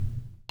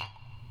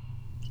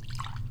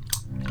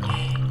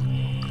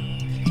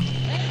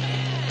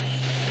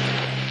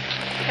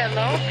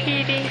Hello,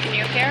 Petey. Can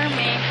you hear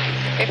me?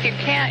 If you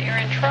can't, you're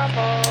in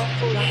trouble.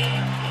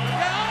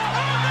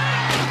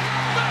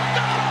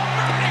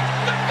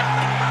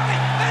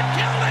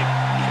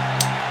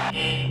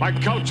 My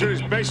culture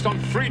is based on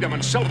freedom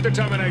and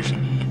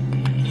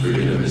self-determination.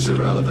 Freedom is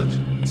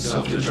irrelevant.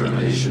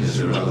 Self-determination is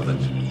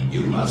irrelevant.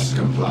 You must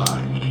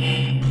comply.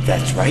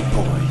 That's right,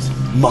 boys.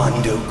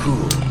 Mondo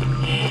cool.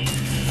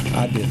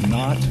 I did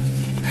not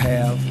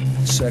have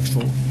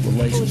sexual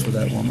relations with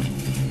that woman,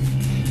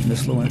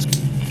 Miss Lewinsky.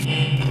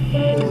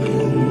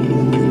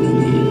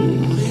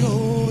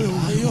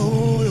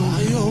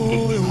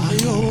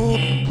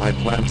 My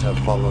plans have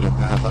followed a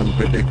path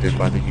unpredicted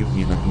by the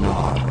union of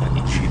NOD and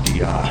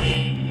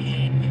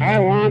GDI. I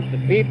want the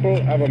people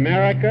of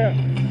America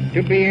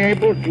to be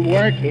able to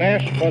work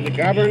less for the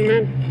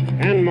government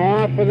and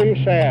more for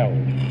themselves.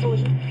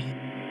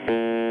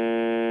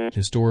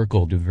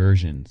 Historical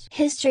diversions.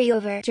 History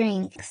over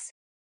drinks.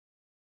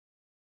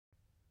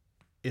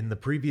 In the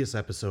previous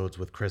episodes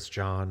with Chris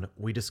John,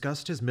 we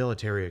discussed his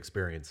military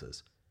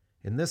experiences.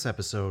 In this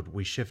episode,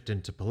 we shift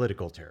into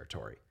political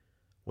territory.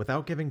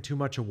 Without giving too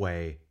much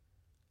away,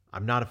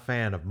 I'm not a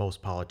fan of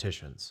most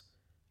politicians,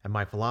 and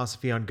my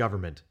philosophy on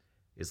government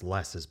is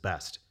less is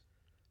best.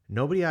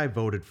 Nobody I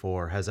voted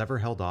for has ever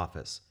held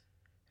office,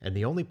 and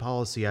the only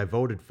policy I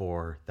voted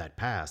for that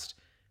passed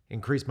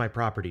increased my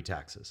property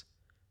taxes,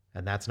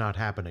 and that's not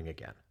happening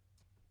again.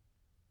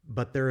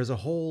 But there is a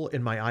hole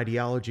in my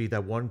ideology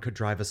that one could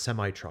drive a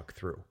semi-truck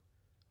through.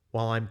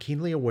 While I'm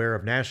keenly aware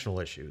of national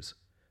issues,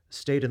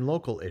 state and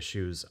local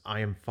issues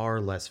I am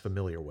far less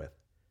familiar with.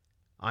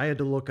 I had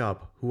to look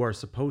up who are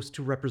supposed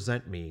to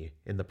represent me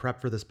in the prep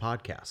for this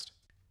podcast.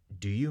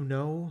 Do you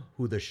know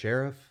who the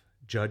sheriff,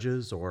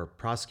 judges, or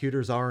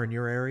prosecutors are in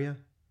your area?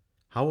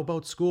 How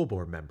about school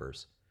board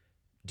members?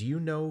 Do you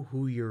know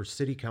who your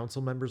city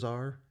council members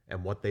are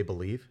and what they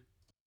believe?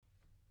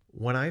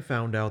 When I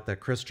found out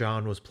that Chris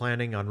John was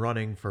planning on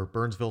running for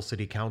Burnsville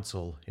City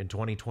Council in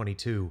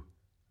 2022,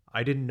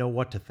 I didn't know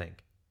what to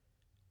think.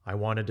 I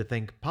wanted to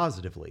think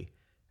positively,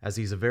 as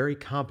he's a very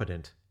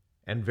competent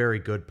and very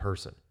good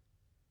person.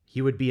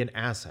 He would be an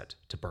asset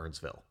to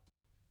Burnsville.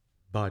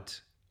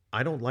 But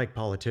I don't like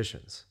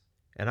politicians,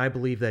 and I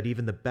believe that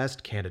even the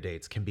best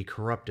candidates can be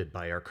corrupted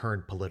by our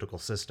current political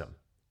system.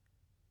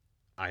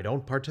 I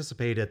don't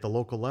participate at the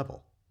local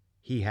level.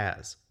 He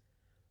has.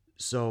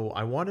 So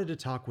I wanted to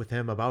talk with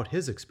him about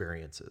his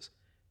experiences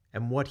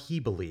and what he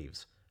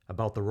believes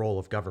about the role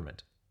of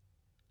government.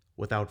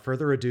 Without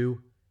further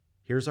ado,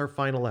 here's our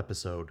final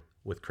episode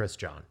with Chris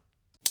John.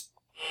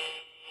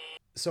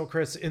 So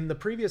Chris, in the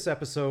previous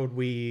episode,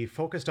 we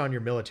focused on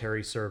your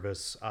military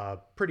service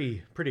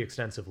pretty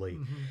extensively.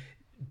 Mm-hmm.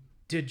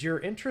 Did your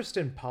interest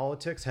in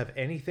politics have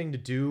anything to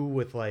do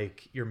with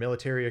like your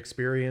military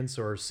experience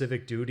or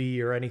civic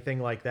duty or anything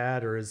like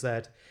that? Or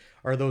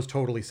are those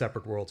totally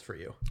separate worlds for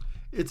you?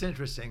 It's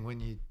interesting when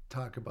you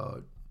talk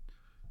about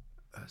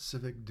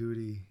civic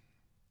duty.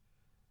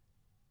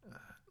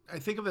 I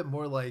think of it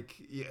more like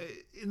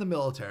in the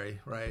military,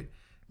 right?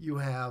 You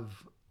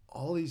have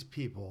all these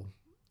people,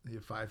 you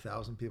have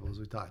 5,000 people, as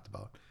we talked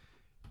about.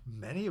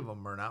 Many of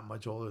them are not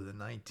much older than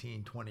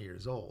 19, 20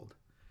 years old.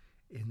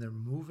 And they're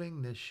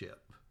moving this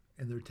ship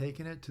and they're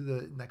taking it to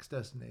the next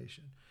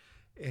destination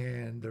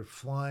and they're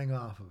flying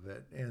off of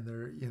it and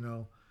they're,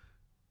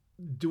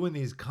 doing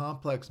these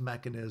complex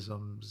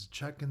mechanisms,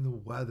 checking the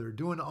weather,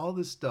 doing all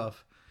this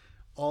stuff,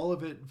 all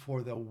of it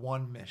for the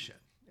one mission.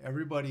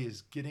 Everybody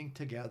is getting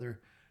together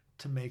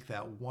to make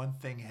that one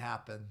thing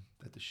happen,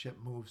 that the ship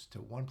moves to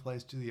one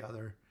place to the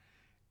other.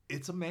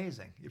 It's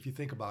amazing if you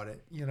think about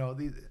it.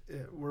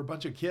 We're a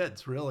bunch of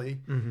kids, really,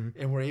 mm-hmm.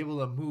 and we're able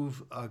to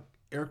move a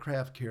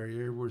aircraft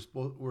carrier.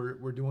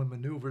 We're doing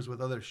maneuvers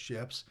with other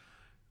ships.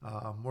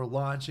 We're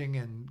launching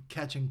and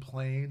catching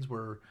planes.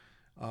 We're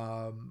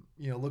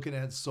looking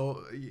at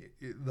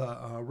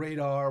the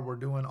radar. We're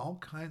doing all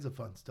kinds of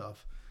fun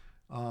stuff,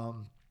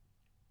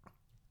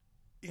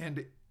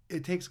 and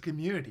it takes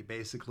community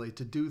basically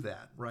to do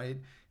that, right?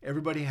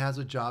 Everybody has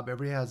a job.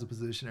 Everybody has a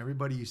position.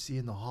 Everybody you see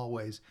in the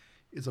hallways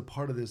is a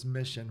part of this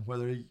mission.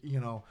 Whether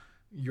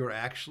you're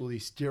actually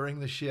steering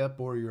the ship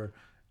or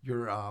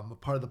you're a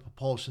part of the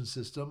propulsion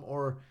system,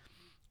 or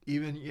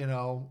even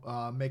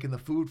making the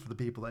food for the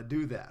people that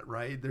do that,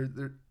 right?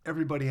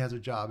 Everybody has a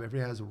job.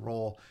 Everybody has a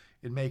role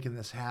in making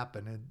this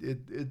happen.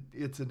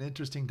 It's an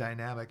interesting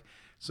dynamic.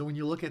 So when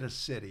you look at a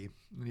city,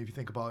 and if you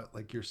think about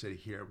like your city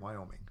here in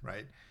Wyoming,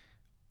 right?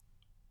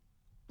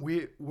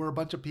 We're a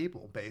bunch of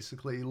people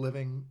basically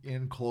living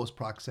in close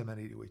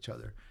proximity to each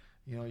other.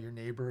 Your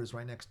neighbor is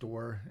right next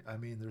door. I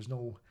mean, there's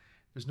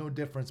no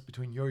difference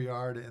between your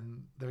yard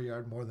and their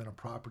yard more than a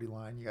property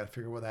line. You got to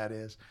figure where that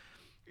is.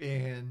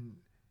 And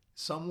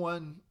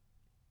someone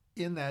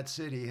in that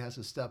city has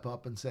to step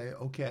up and say,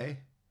 okay,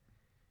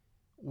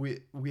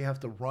 we have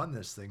to run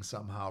this thing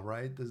somehow,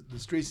 right? The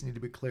streets need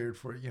to be cleared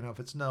for, if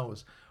it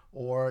snows,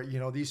 or,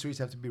 these streets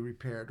have to be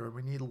repaired, or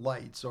we need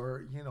lights,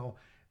 or,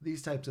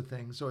 these types of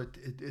things. So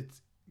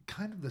it's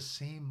kind of the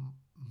same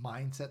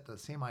mindset, the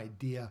same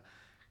idea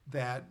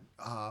that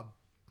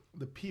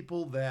the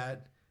people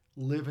that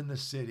live in the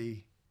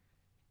city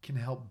can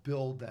help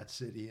build that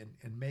city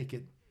and make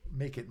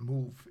it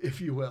move, if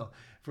you will,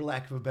 for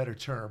lack of a better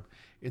term.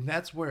 And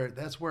that's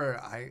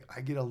where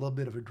I get a little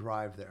bit of a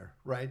drive there,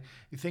 right?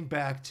 You think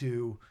back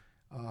to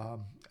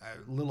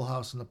Little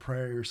House on the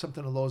Prairie or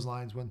something along those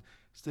lines when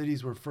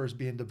cities were first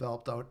being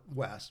developed out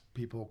west.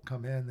 People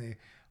come in, they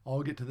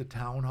all get to the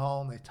town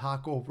hall and they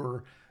talk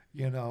over,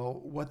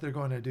 what they're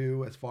going to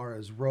do as far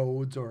as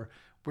roads or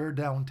where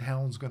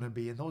downtown's going to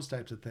be and those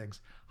types of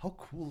things. How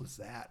cool is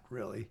that,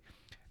 really?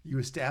 You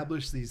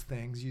establish these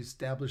things, you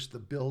establish the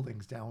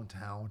buildings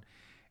downtown,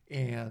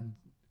 and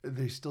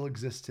they still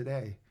exist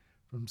today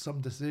from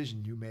some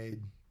decision you made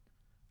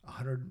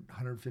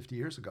 150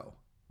 years ago,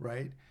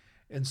 right?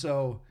 And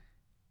so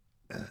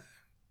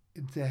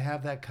to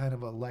have that kind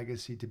of a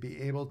legacy, to be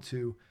able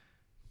to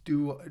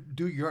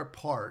do your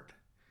part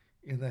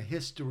in the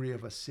history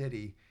of a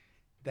city,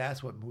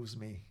 that's what moves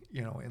me,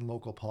 in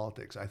local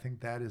politics. I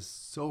think that is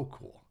so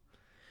cool.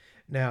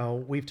 Now,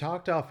 we've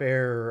talked off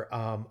air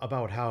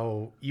about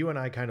how you and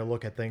I kind of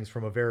look at things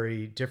from a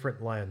very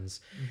different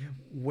lens.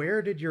 Mm-hmm.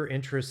 Where did your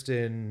interest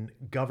in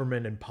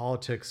government and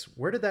politics,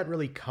 where did that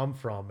really come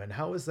from? And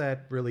how has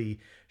that really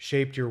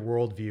shaped your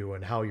worldview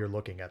and how you're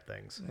looking at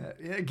things?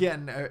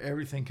 Again,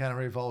 everything kind of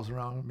revolves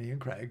around me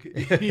and Craig.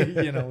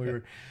 We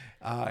were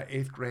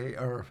 8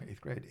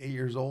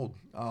 years old.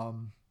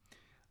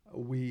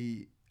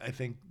 I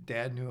think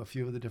Dad knew a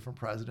few of the different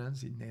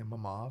presidents. He'd name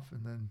them off.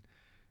 And then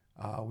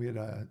we had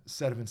a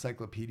set of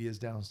encyclopedias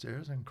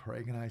downstairs, and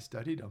Craig and I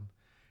studied them.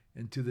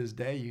 And to this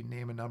day, you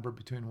name a number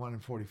between 1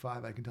 and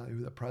 45, I can tell you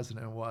who the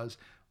president was,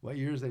 what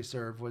years they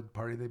served, what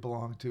party they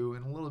belonged to,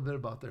 and a little bit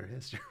about their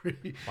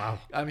history. Wow.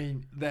 I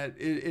mean, that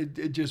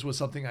it just was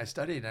something I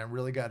studied and I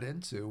really got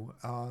into.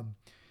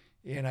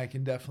 And I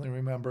can definitely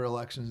remember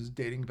elections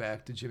dating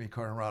back to Jimmy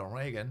Carter and Ronald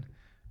Reagan,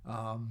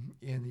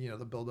 in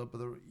the buildup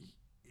of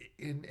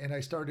and I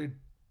started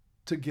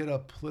to get a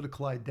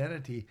political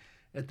identity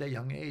at that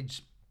young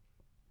age.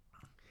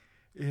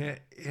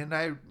 And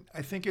I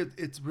think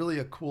it's really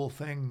a cool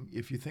thing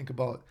if you think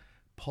about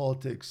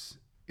politics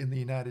in the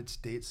United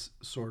States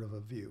sort of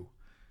a view.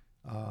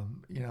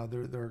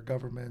 There are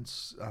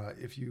governments,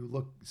 if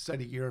you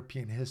study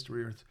European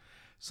history or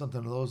something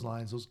of those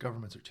lines, those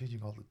governments are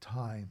changing all the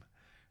time.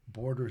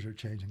 Borders are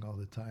changing all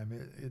the time.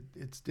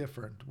 It's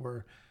different.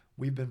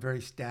 We've been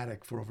very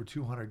static for over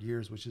 200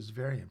 years, which is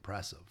very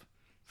impressive.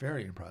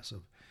 Very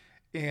impressive.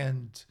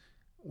 And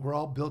we're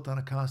all built on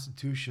a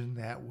constitution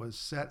that was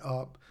set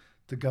up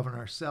to govern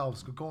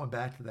ourselves. Going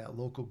back to that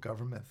local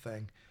government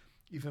thing,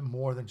 even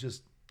more than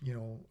just,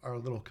 our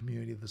little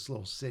community, this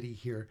little city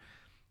here,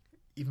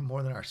 even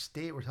more than our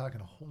state, we're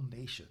talking a whole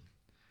nation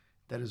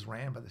that is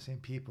ran by the same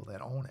people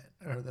that own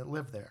it or that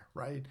live there,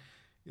 right?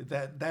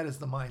 That is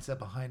the mindset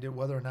behind it.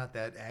 Whether or not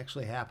that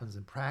actually happens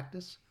in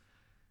practice,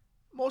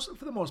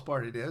 for the most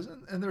part it is.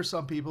 And there's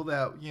some people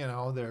that,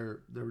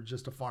 they're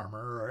just a farmer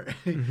or,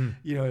 mm-hmm.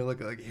 You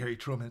look at like Harry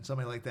Truman,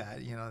 somebody like that,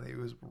 he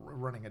was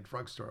running a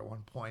drugstore at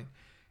one point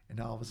and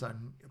all of a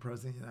sudden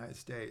president of the United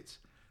States.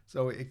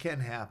 So it can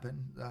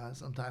happen.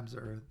 Sometimes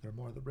they're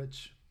more the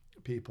rich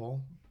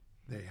people.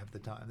 They have the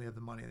time, they have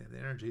the money, they have the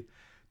energy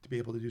to be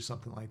able to do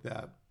something like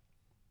that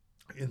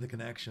in the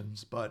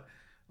connections. But,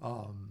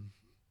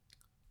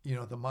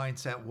 the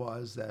mindset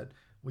was that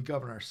we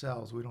govern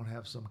ourselves. We don't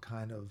have some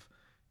kind of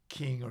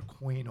king or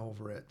queen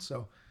over it.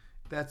 So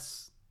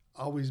that's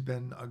always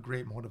been a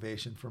great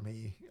motivation for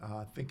me,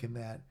 thinking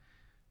that,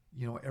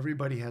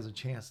 everybody has a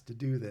chance to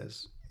do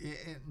this.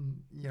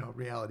 And,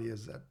 reality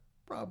is that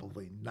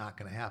probably not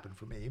going to happen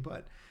for me,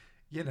 but,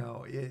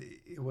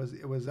 it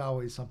was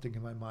always something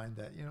in my mind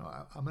that,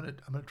 I'm going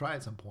to try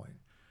at some point,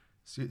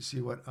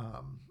 see what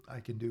I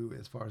can do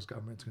as far as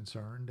government's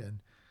concerned. And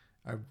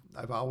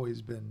I've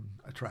always been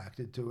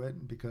attracted to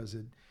it because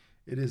it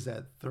is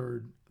that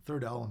third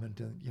element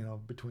in,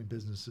 between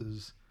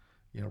businesses,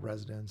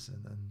 residents,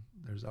 and then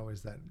there's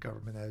always that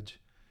government edge.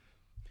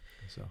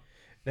 So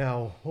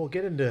now we'll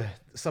get into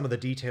some of the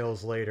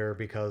details later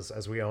because,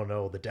 as we all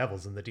know, the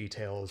devil's in the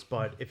details.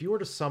 But if you were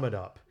to sum it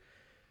up,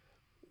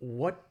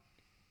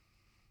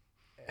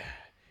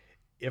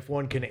 if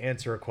one can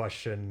answer a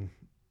question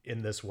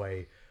in this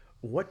way,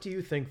 what do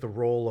you think the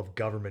role of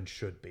government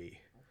should be?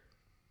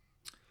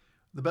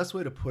 The best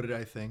way to put it,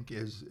 I think,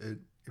 is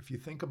if you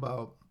think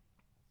about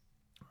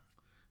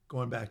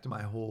going back to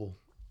my whole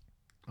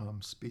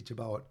speech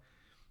about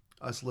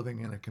us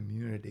living in a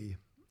community,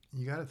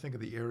 you got to think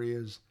of the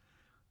areas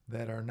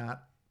that are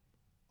not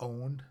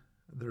owned,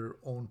 they're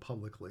owned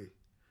publicly.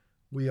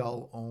 We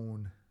all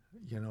own,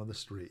 the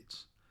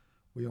streets.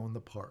 We own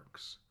the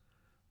parks.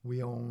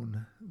 We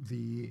own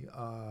the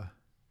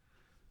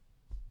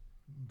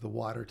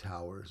water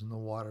towers and the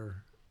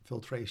water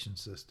filtration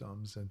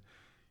systems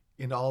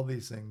and all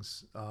these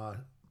things,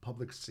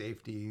 public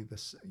safety,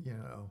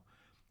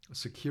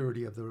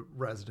 security of the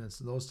residents,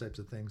 and those types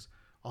of things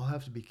all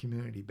have to be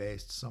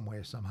community-based some way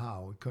or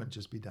somehow. It couldn't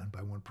just be done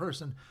by one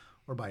person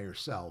or by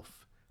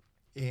yourself.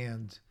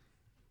 And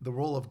the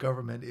role of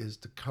government is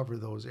to cover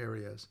those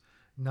areas.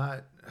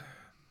 Not,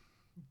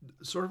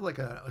 sort of like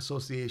an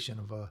association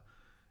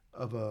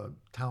of a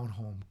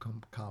townhome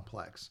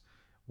complex,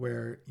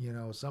 where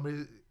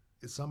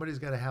somebody's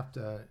got to have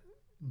to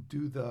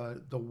do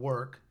the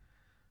work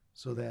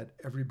so that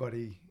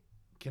everybody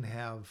can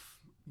have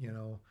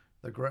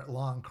the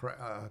lawn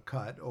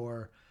cut,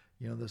 or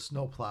the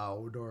snow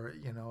plowed, or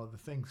the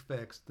things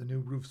fixed, the new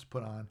roofs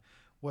put on,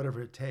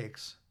 whatever it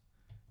takes.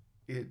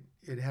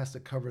 It has to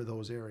cover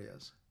those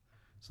areas.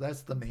 So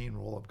that's the main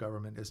role of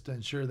government, is to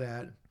ensure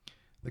that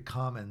the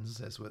commons,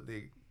 that's what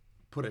they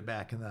put it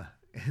back in the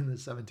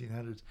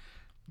 1700s.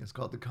 It's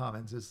called the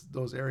commons. It's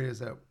those areas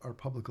that are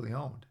publicly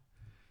owned.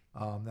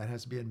 That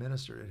has to be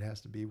administered. It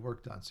has to be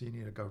worked on. So you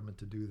need a government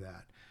to do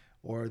that.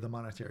 Or the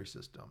monetary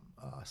system,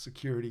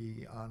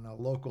 security on a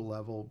local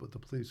level with the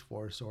police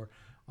force, or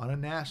on a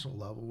national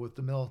level with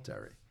the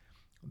military.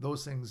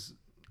 Those things,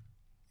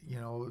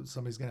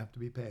 somebody's going to have to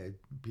be paid.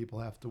 People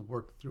have to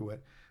work through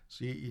it.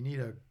 So you need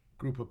a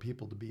group of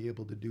people to be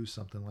able to do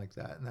something like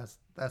that, and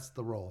that's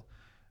the role.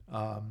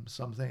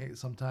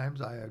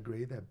 Sometimes I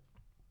agree that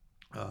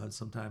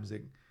sometimes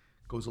it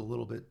goes a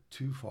little bit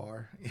too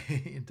far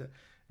into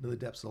the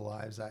depths of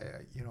lives. I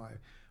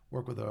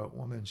work with a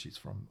woman. She's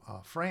from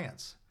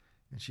France,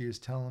 and she was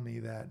telling me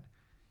that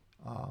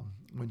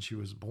when she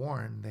was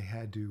born, they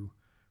had to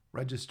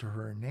register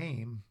her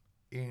name,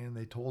 and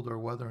they told her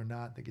whether or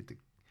not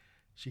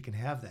she can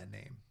have that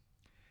name.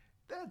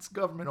 That's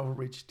government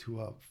overreach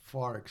to a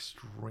far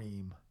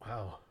extreme.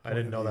 Wow, I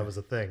didn't know that was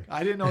a thing.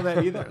 I didn't know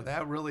that either.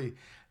 That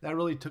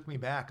really took me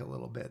back a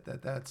little bit.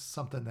 That's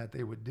something that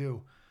they would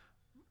do.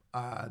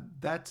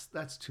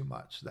 That's too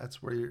much.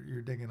 That's where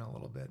you're digging a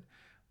little bit.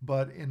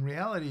 But in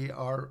reality,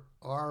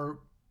 our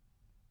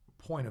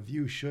point of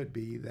view should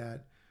be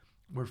that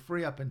we're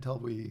free up until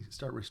we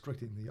start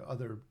restricting the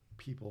other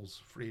people's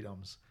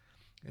freedoms.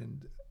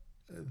 And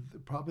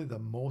probably the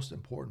most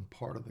important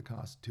part of the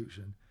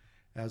Constitution,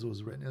 as it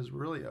was written, is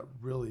really a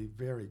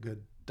very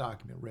good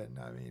document written.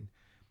 I mean,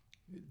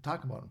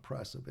 talk about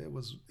impressive. It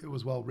was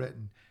well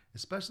written,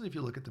 especially if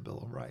you look at the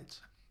Bill of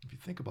Rights. If you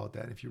think about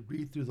that, if you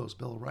read through those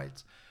Bill of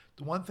Rights,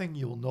 the one thing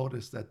you'll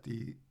notice that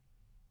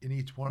in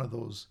each one of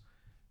those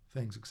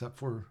things, except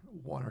for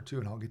one or two,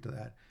 and I'll get to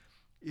that,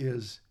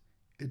 is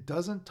it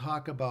doesn't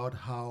talk about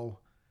how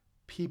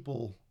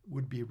people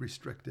would be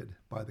restricted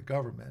by the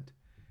government.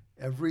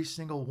 Every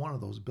single one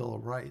of those Bill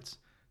of Rights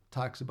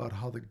talks about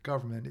how the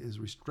government is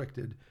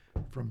restricted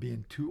from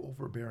being too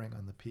overbearing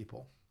on the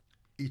people,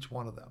 each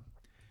one of them.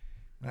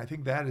 And I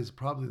think that is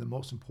probably the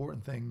most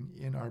important thing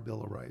in our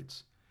Bill of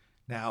Rights.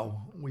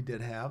 Now, we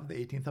did have the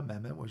 18th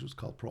Amendment, which was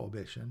called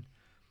Prohibition,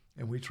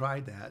 and we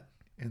tried that,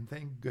 and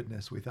thank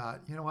goodness we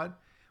thought, you know what,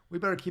 we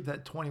better keep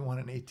that 21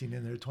 and 18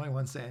 in there.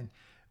 21 saying,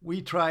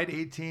 we tried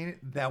 18,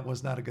 that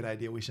was not a good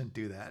idea, we shouldn't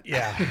do that.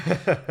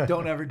 Yeah.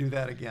 Don't ever do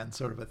that again,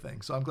 sort of a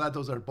thing. So I'm glad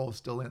those are both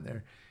still in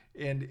there.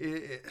 And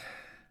it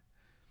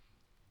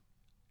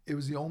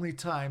was the only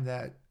time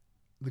that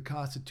the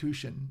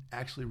Constitution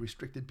actually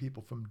restricted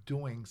people from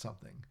doing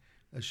something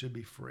that should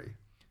be free.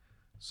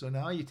 So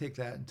now you take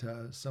that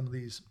into some of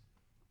these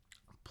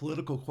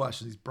political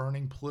questions, these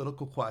burning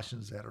political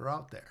questions that are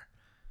out there.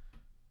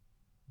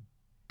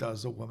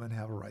 Does a woman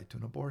have a right to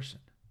an abortion?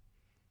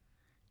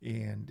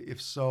 And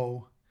if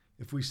so,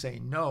 if we say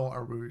no,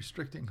 are we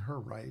restricting her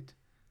right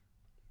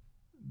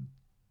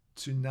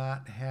to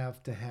not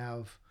have to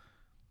have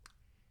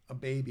a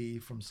baby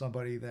from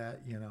somebody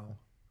that,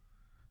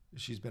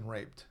 she's been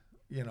raped,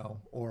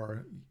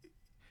 or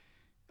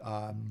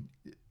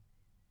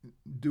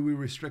do we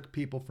restrict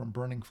people from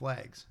burning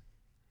flags?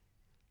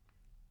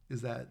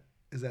 Is that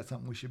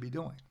something we should be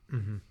doing?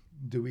 Mm-hmm.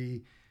 Do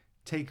we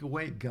take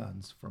away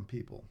guns from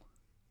people?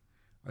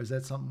 Or is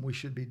that something we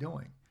should be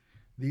doing?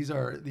 These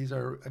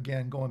are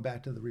again, going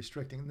back to the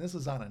restricting, and this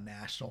is on a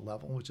national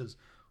level, which is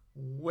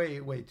way,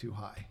 way too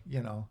high.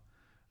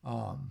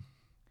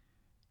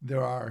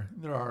 There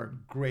are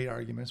great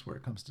arguments where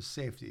it comes to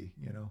safety.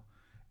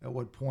 At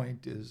what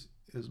point is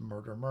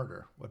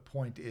murder? What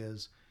point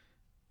is,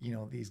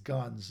 these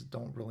guns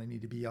don't really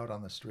need to be out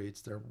on the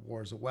streets. They're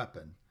war's a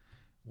weapon.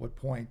 What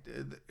point?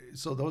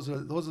 So those are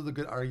the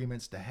good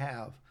arguments to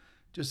have,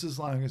 just as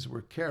long as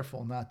we're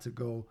careful not to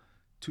go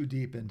too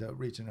deep into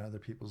reaching other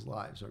people's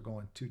lives or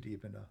going too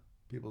deep into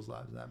people's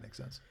lives. Does that make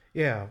sense?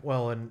 Yeah.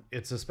 Well, and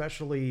it's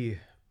especially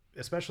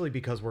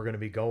because we're going to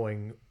be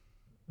going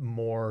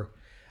more,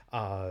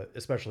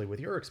 especially with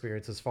your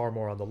experiences, far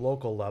more on the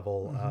local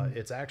level. Mm-hmm.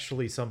 It's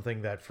actually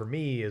something that for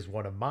me is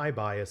one of my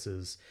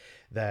biases,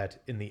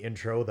 that in the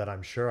intro that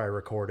I'm sure I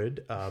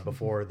recorded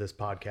before this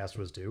podcast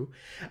was due,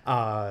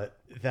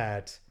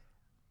 that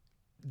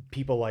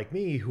people like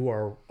me who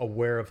are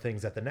aware of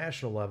things at the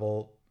national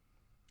level,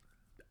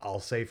 I'll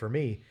say for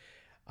me,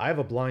 I have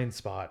a blind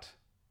spot,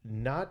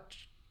 not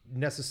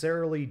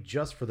necessarily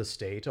just for the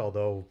state,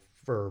 although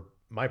for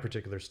my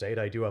particular state,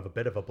 I do have a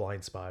bit of a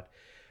blind spot,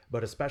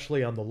 but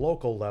especially on the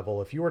local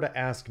level. If you were to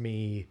ask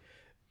me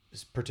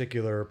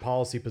particular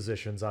policy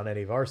positions on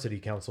any of our city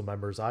council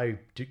members, I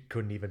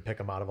couldn't even pick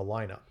them out of a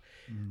lineup.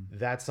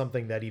 That's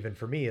something that even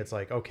for me, it's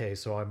like, okay,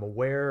 so I'm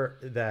aware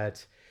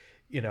that,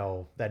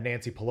 that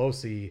Nancy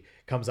Pelosi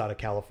comes out of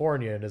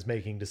California and is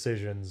making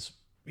decisions,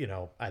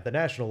 at the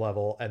national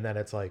level. And then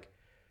it's like,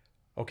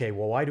 okay,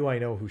 well, why do I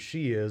know who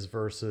she is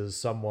versus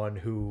someone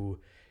who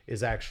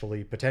is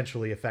actually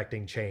potentially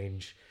affecting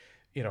change,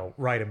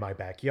 right in my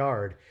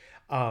backyard?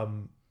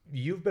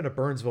 You've been a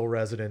Burnsville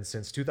resident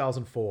since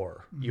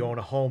 2004. Mm-hmm. You own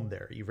a home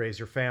there. You raise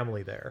your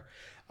family there.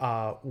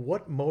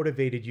 What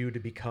motivated you to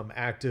become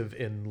active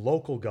in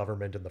local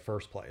government in the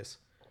first place?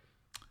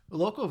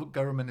 Local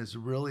government is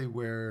really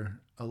where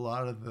a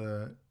lot of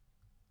the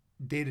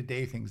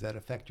day-to-day things that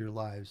affect your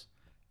lives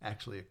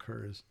actually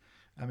occurs.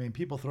 I mean,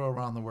 people throw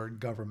around the word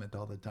government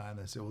all the time.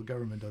 They say, well, the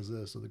government does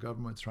this, or the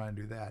government's trying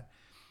to do that.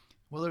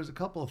 Well, there's a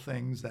couple of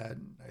things that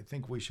I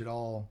think we should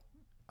all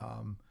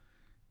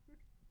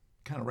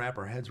kind of wrap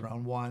our heads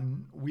around.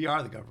 One, we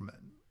are the government.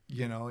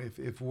 If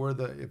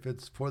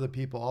it's for the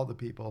people, all the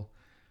people,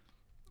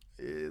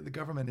 the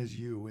government is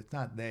you. It's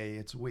not they,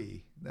 it's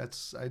we. I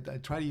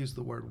try to use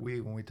the word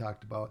we when we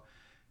talked about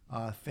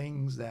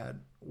things that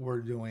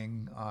we're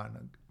doing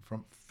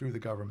through the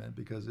government,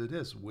 because it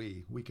is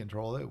we. We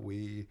control it.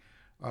 We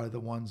are the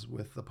ones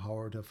with the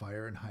power to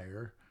fire and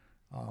hire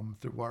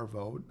through our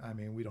vote. I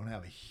mean, we don't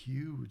have a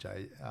huge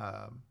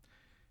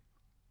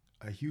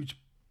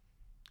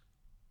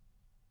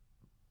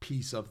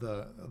piece of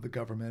the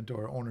government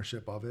or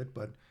ownership of it,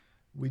 but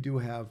we do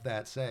have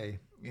that say.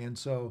 And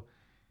so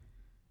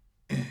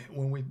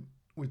when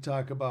we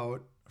talk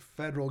about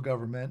federal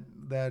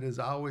government, that has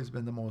always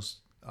been the most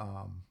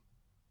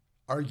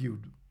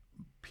argued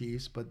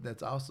piece, but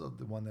that's also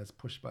the one that's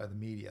pushed by the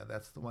media.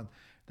 That's the one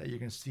that you're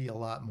going to see a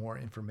lot more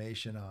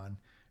information on.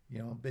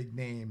 Big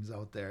names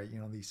out there,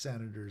 these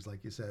senators,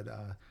 like you said,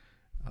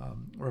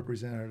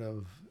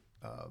 Representative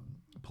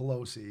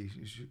Pelosi,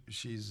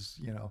 she's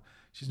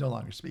no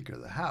longer Speaker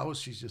of the House.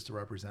 She's just a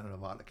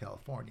representative out of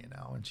California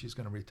now, and she's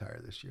going to retire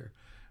this year.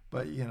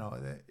 But you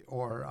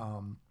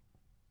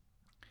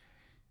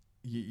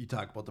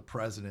talk about the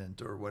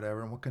president or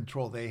whatever and what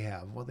control they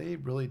have. Well, they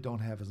really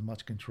don't have as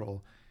much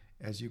control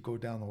as you go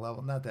down the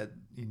level. Not that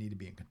you need to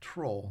be in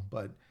control,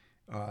 but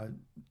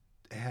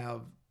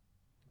have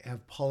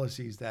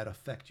policies that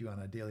affect you on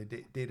a daily,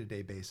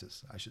 day-to-day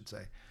basis, I should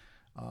say.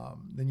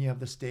 Then you have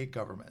the state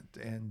government,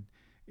 and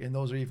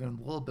those are even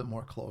a little bit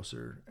more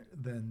closer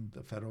than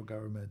the federal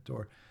government.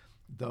 Or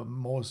the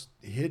most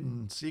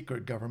hidden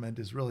secret government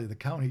is really the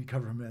county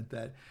government,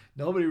 that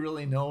nobody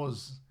really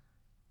knows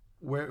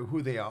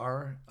who they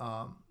are,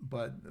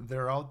 but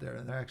they're out there,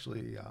 and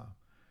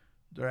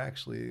they're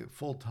actually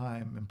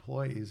full-time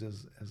employees,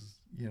 as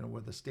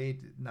with the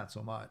state, not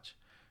so much.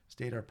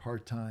 State are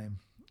part-time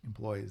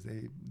employees.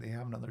 They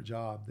have another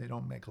job. They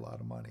don't make a lot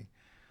of money.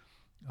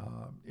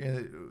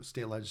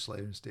 State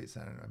legislature and state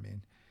senator,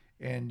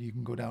 and you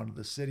can go down to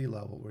the city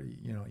level where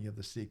you have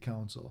the city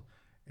council,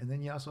 and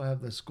then you also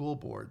have the school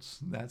boards.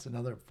 That's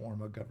another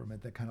form of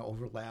government that kind of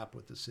overlap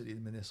with the city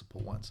and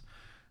municipal ones.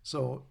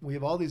 So we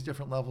have all these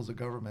different levels of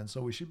government.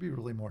 So we should be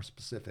really more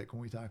specific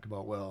when we talk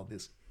about, well,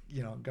 this,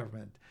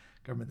 government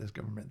this,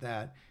 government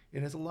that.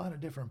 And it's a lot of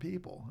different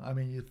people. I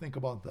mean, you think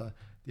about the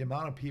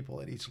amount of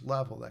people at each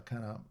level that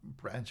kind of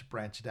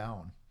branch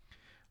down.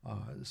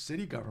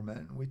 City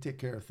government, we take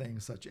care of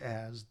things such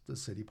as the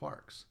city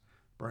parks.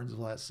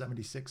 Burnsville has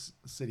 76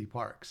 city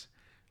parks.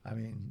 I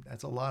mean,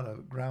 that's a lot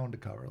of ground to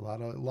cover, a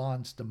lot of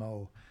lawns to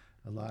mow,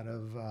 a lot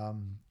of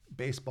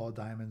baseball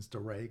diamonds to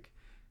rake,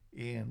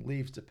 and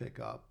leaves to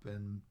pick up,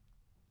 and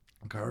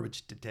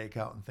garbage to take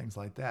out, and things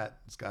like that.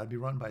 It's got to be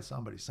run by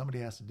somebody. Somebody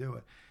has to do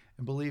it.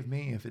 And believe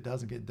me, if it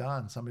doesn't get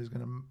done, somebody's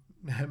going to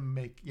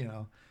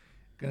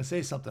going to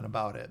say something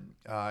about it.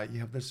 You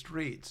have the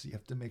streets. You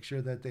have to make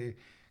sure that they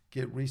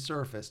get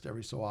resurfaced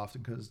every so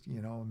often, because,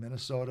 in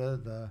Minnesota,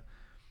 the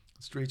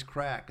streets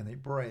crack and they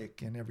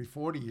break. And every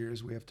 40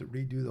 years, we have to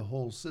redo the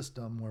whole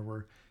system, where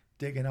we're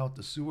digging out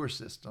the sewer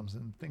systems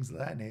and things of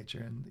that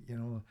nature.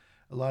 And,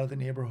 a lot of the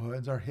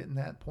neighborhoods are hitting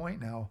that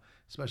point now,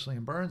 especially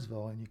in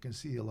Burnsville, and you can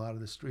see a lot of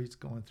the streets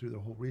going through the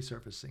whole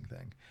resurfacing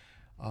thing.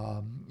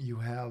 You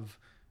have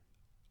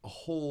a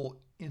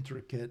whole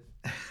intricate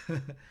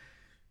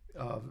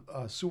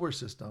sewer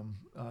system,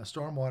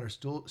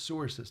 stormwater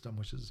sewer system,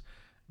 which is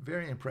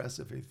very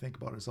impressive if you think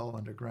about it. It's all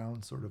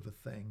underground sort of a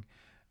thing.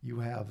 You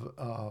have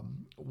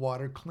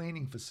water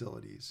cleaning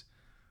facilities.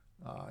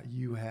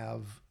 You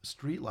have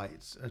street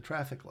lights,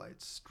 traffic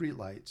lights, street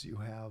lights. You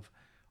have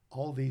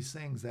all these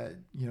things that,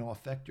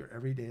 affect your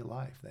everyday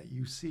life that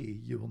you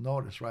see. You will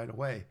notice right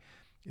away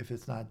if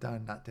it's not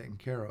done, not taken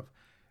care of.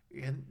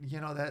 And,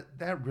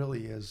 that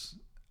really is,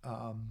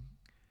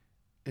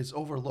 it's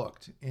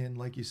overlooked. And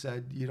like you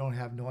said, you don't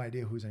have no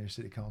idea who's on your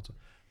city council.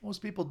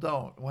 Most people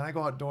don't. When I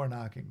go out door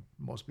knocking,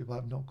 most people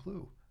have no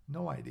clue,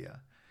 no idea.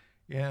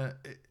 Yeah,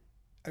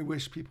 I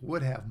wish people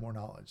would have more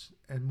knowledge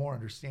and more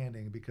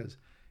understanding, because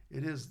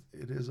it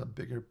is a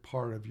bigger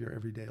part of your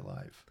everyday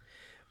life.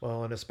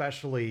 Well, and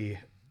especially,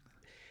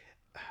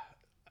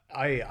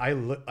 I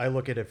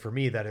look at it for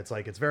me that it's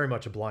like, it's very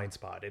much a blind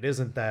spot. It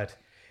isn't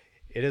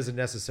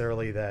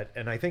necessarily that,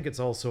 and I think it's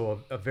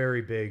also a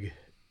very big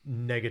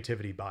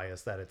negativity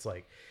bias that it's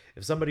like,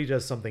 if somebody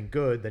does something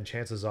good, then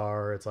chances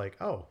are it's like,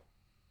 oh,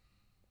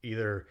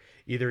 either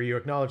you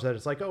acknowledge that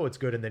it's like, oh, it's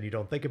good, and then you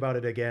don't think about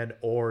it again,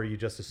 or you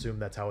just assume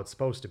that's how it's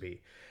supposed to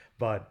be.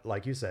 But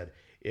like you said,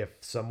 if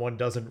someone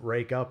doesn't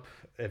rake up,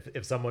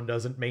 if someone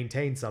doesn't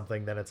maintain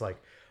something, then it's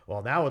like,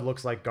 well, now it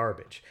looks like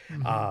garbage.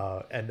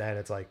 And then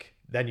it's like,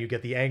 then you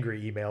get the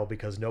angry email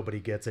because nobody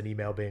gets an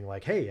email being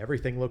like, hey,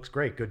 everything looks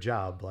great, good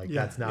job. Like,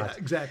 that's not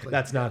exactly.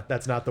 That's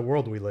not the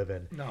world we live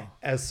in. No.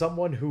 As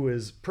someone who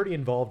is pretty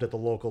involved at the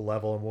local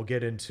level, and we'll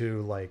get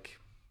into like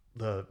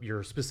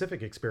your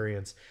specific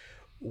experience,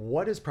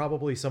 what is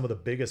probably some of the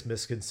biggest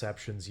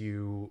misconceptions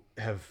you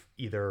have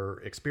either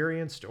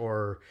experienced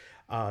or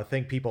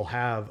think people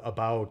have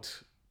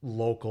about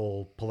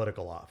local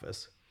political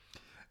office?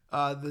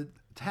 The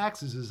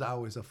taxes is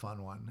always a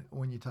fun one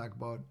when you talk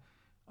about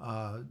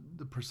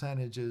the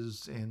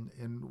percentages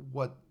and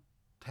what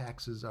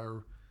taxes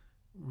are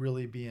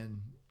really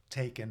being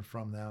taken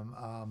from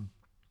them.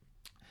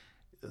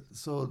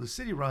 So the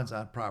city runs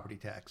on property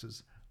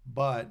taxes,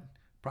 but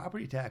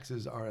property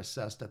taxes are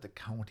assessed at the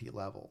county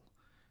level,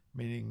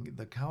 meaning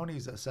the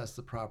counties assess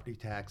the property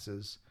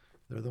taxes.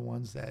 They're the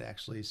ones that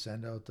actually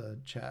send out the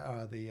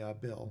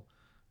bill.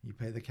 You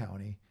pay the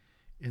county.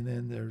 And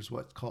then there's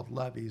what's called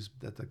levies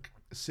that the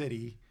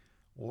city,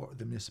 or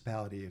the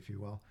municipality, if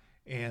you will,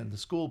 and the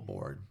school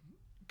board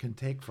can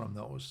take from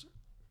those,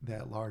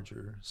 that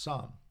larger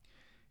sum.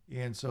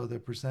 And so the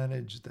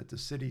percentage that the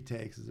city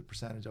takes is a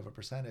percentage of a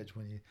percentage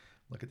when you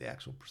look at the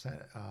actual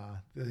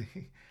the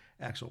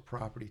actual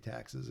property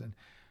taxes, and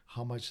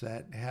how much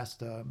that has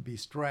to be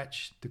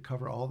stretched to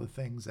cover all the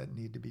things that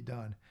need to be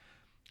done.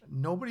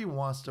 Nobody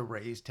wants to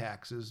raise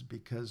taxes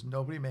because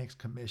nobody makes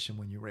commission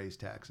when you raise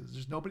taxes.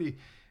 There's nobody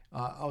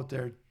out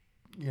there,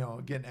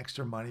 getting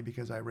extra money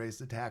because I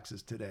raised the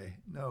taxes today.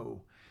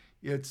 No,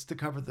 it's to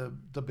cover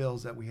the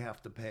bills that we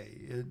have to pay.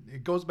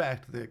 It goes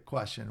back to the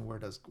question, where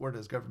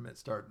does government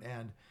start and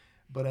end?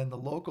 But on the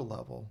local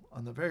level,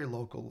 on the very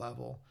local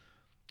level,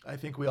 I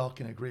think we all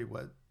can agree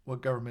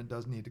what government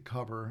does need to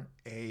cover.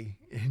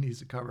 It needs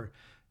to cover,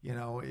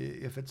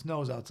 if it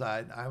snows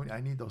outside, I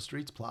need those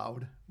streets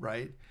plowed,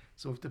 right?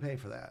 So we have to pay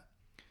for that.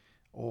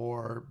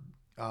 Or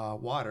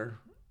water,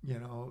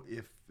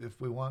 if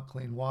we want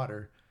clean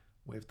water,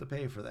 we have to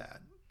pay for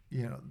that.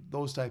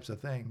 Those types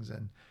of things.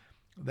 And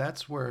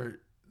that's where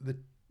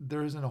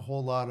there isn't a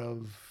whole lot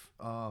of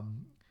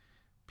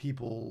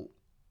people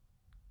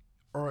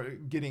or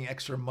getting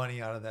extra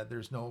money out of that.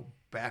 There's no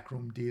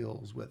backroom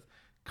deals with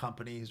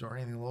companies or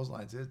anything along those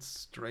lines. It's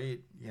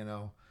straight,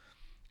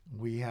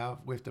 we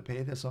have to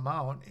pay this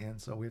amount, and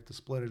so we have to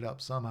split it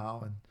up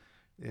somehow, and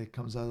it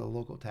comes out of the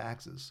local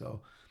taxes.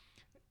 So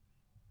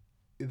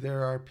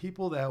there are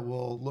people that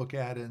will look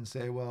at it and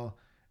say, well,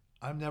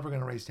 I'm never going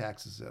to raise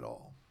taxes at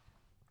all.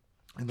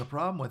 And the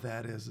problem with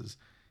that is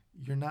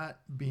you're not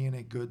being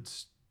a good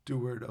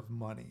steward of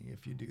money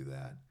if you do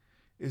that.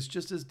 It's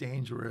just as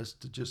dangerous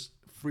to just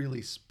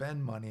freely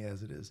spend money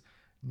as it is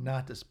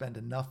not to spend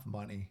enough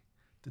money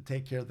to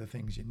take care of the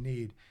things you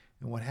need.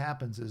 And what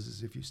happens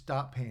is if you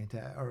stop paying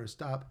tax, or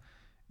stop,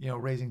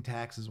 raising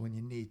taxes when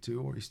you need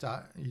to, or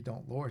you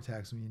don't lower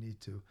taxes when you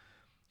need to,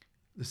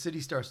 the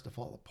city starts to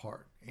fall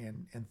apart,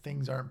 and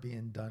things aren't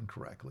being done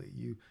correctly.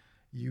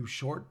 You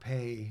short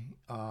pay,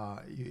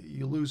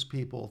 you lose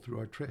people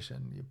through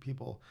attrition.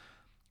 People,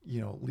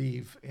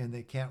 leave and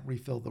they can't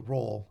refill the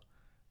role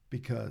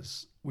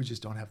because we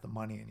just don't have the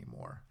money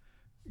anymore.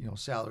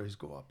 Salaries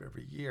go up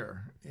every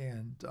year,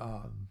 and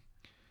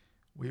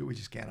we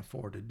just can't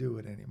afford to do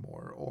it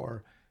anymore.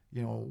 Or,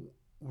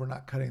 we're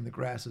not cutting the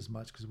grass as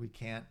much because we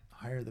can't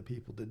hire the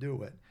people to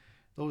do it.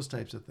 Those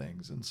types of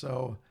things. And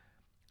so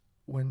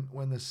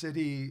when the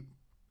city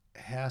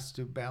has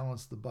to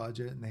balance the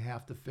budget and they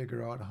have to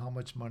figure out how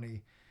much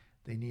money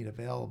they need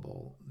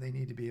available, they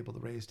need to be able to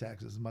raise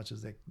taxes as much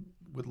as they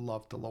would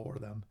love to lower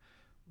them.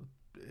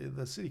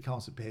 The city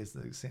council pays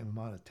the same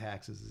amount of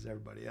taxes as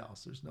everybody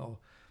else. There's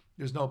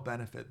no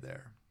benefit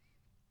there.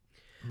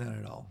 None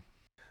at all.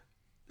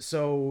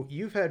 So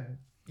you've had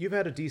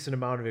a decent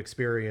amount of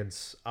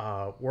experience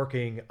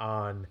working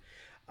on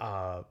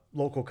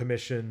local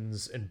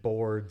commissions and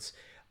boards.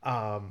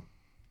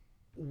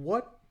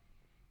 What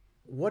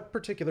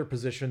particular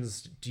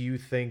positions do you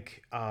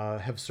think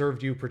have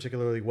served you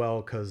particularly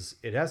well? Because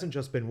it hasn't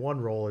just been one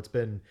role, it's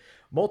been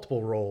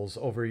multiple roles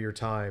over your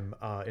time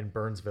in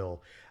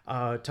Burnsville.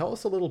 Tell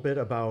us a little bit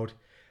about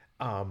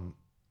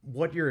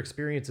what your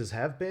experiences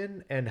have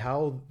been and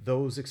how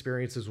those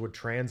experiences would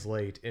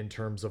translate in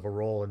terms of a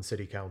role in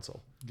city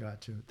council.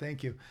 Gotcha.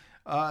 Thank you.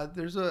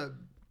 There's a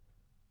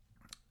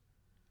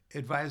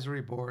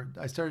advisory board.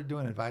 I started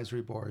doing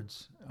advisory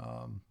boards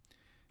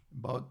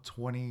about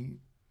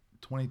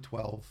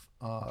 2012.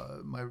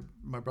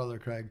 My brother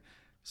Craig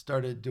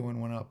started doing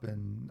one up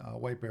in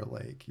White Bear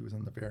Lake. He was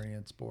on the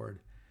variance board,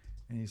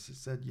 and he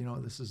said,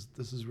 this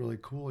is really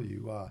cool.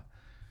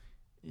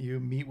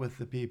 You meet with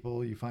the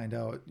people, you find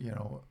out,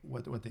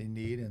 what they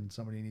need, and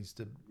somebody needs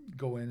to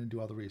go in and do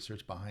all the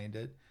research behind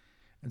it.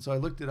 And so I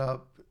looked it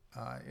up,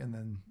 and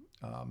then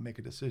make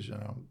a decision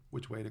on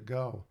which way to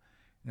go.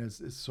 And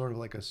it's sort of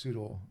like a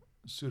pseudo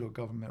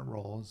government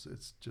role.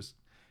 It's just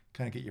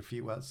kind of get your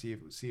feet wet, see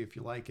if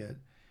you like it.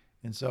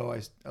 And so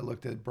I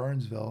looked at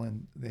Burnsville,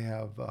 and they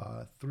have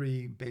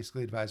 3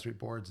 basically advisory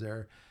boards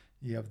there.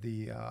 You have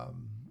the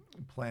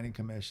Planning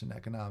Commission,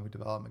 Economic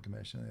Development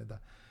Commission,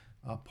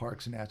 the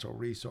Parks and Natural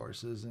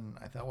Resources. And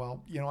I thought,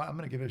 well, you know what, I'm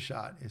going to give it a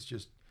shot. It's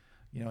just,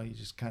 you know, you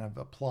just kind of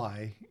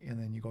apply, and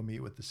then you go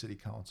meet with the city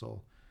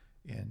council,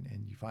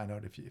 and you find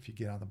out if you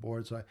get on the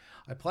board. So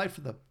I applied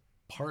for the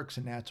Parks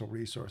and Natural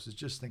Resources,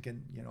 just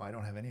thinking, you know, I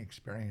don't have any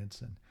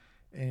experience in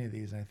any of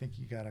these, and I think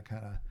you got to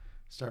kind of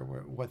start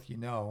with what you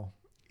know.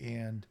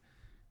 And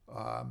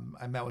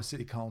I met with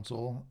city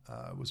council.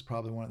 It was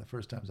probably one of the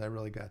first times I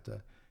really got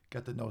to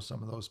know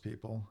some of those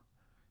people,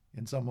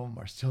 and some of them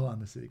are still on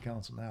the city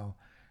council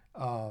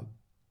now.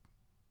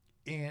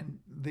 And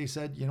they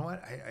said, you know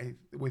what, I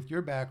with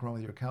your background,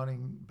 with your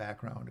accounting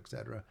background, et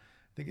cetera,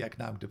 I think the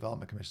Economic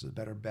Development Commission is a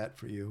better bet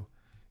for you.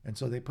 And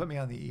so they put me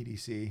on the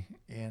EDC,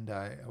 and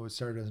I was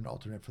started as an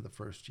alternate for the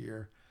first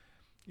year.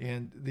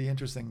 And the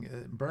interesting,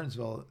 in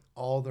Burnsville,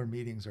 all their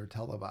meetings are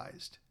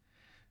televised.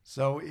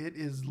 So it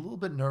is a little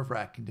bit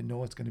nerve-wracking to know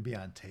what's going to be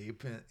on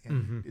tape,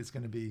 and it's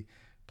going to be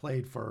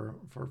played for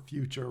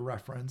future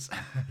reference.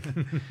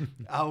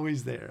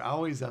 Always there,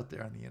 always out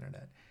there on the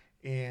internet.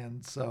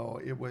 And so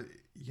it was,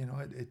 you know,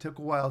 it took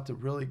a while to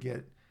really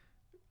get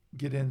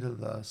into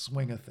the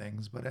swing of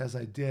things. But as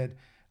I did,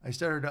 I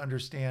started to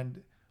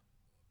understand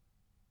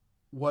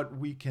what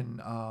we can,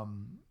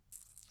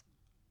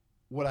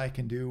 what I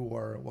can do,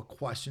 or what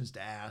questions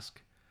to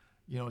ask,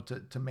 you know,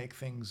 to make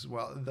things,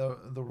 well,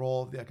 the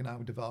role of the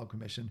Economic Development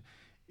Commission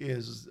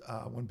is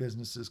when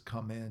businesses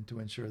come in, to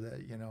ensure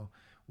that, you know,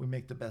 we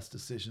make the best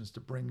decisions to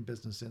bring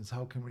business in.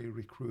 How can we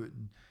recruit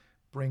and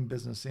bring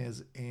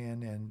businesses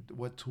in, and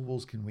what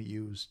tools can we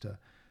use to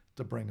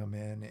bring them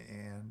in?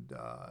 And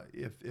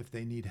if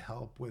they need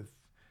help with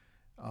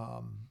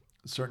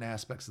certain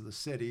aspects of the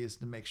city, is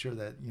to make sure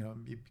that, you know,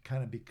 you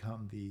kind of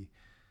become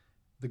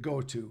the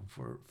go-to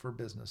for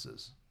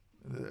businesses.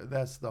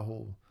 That's the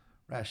whole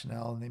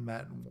rationale. And they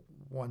met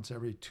once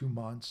every 2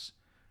 months.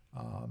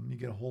 You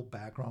get a whole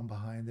background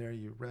behind there.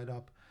 You read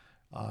up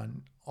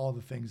on all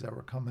the things that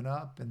were coming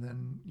up, and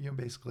then you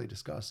basically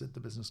discuss it. The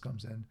business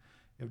comes in,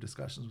 you have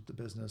discussions with the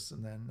business,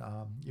 and then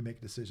you make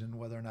a decision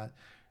whether or not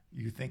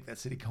you think that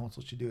city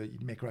council should do it. You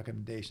make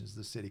recommendations to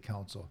the city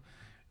council.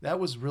 That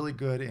was really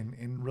good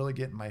in really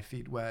getting my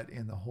feet wet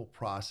in the whole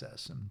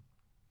process, and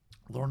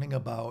learning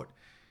about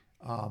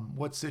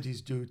what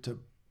cities do to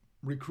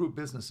recruit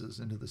businesses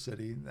into the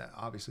city.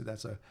 Obviously,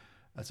 that's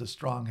a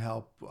strong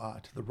help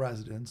to the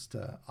residents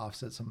to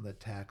offset some of the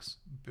tax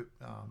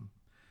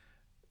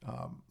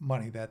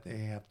money that they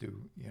have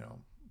to, you know,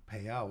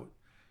 pay out.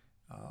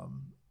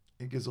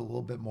 It gives a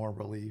little bit more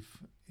relief.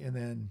 And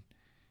then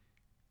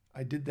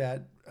I did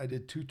that. I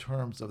did 2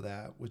 terms of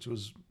that, which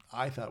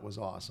I thought was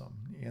awesome.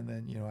 And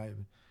then, you know, I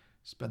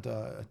spent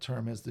a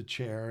term as the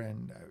chair,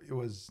 and it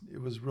was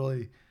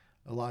really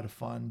a lot of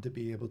fun to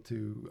be able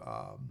to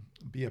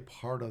be a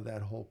part of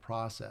that whole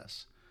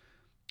process.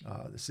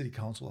 The city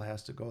council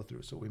has to go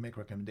through. So we make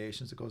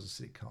recommendations. It goes to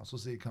city council.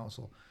 City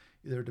council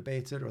either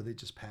debates it or they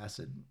just pass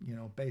it, you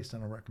know, based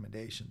on a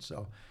recommendation.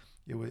 So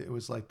it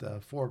was like the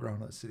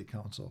foreground of the city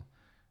council.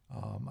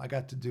 I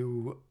got to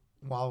do,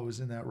 while I was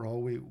in that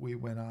role, we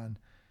went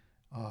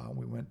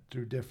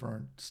through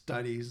different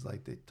studies.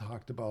 Like they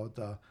talked about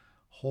the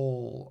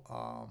whole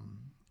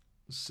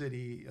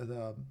city,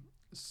 the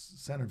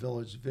Center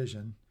Village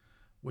vision,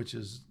 which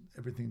is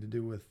everything to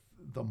do with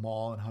the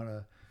mall and how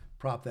to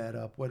prop that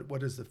up. What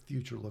does the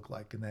future look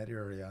like in that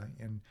area,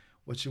 and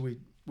what should we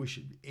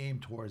should aim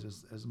towards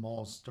as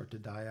malls start to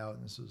die out?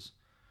 And this is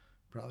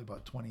probably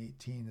about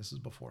 2018. This is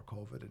before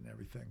COVID and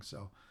everything.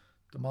 So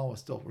the mall was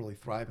still really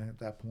thriving at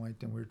that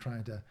point, and we were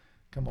trying to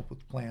come up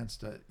with plans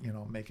to, you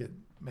know, make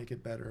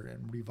it better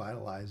and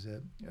revitalize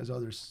it, as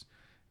other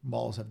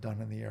malls have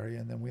done in the area.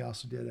 And then we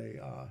also did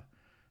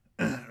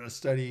a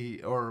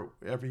study, or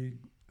every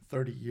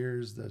 30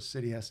 years the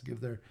city has to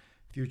give their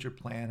future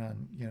plan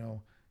on, you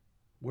know,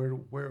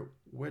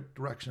 what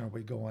direction are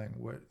we going,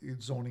 what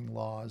zoning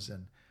laws,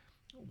 and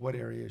what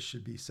areas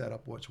should be set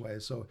up which way.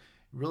 So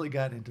really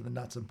got into the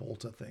nuts and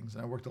bolts of things,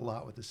 and I worked a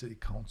lot with the city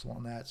council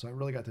on that, so I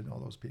really got to know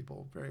those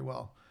people very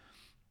well.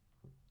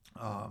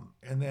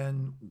 And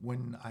then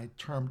when I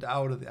termed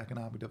out of the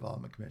Economic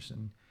Development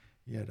Commission,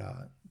 you had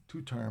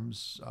 2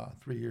 terms,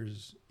 3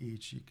 years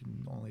each you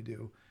can only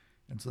do.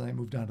 And so then I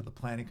moved on to the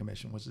Planning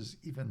Commission, which is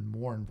even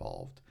more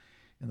involved.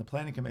 And the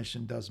Planning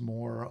Commission does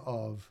more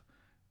of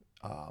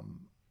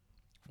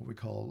what we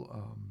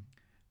call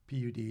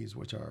PUDs,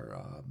 which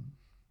are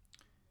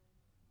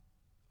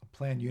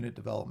planned unit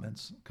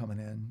developments coming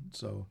in.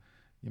 So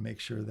you make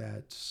sure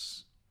that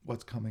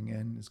what's coming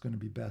in is going to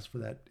be best for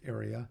that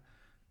area.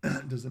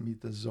 Does it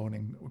meet the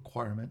zoning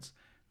requirements,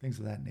 things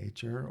of that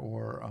nature,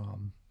 or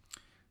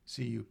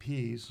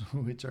CUPs,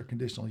 which are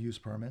conditional use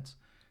permits.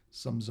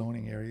 Some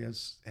zoning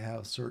areas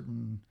have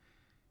certain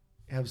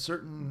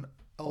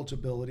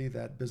eligibility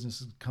that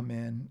businesses come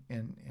in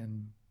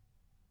and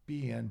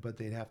be in, but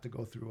they'd have to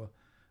go through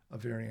a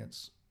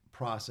variance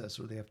process,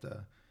 or they have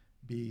to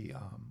be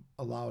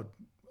allowed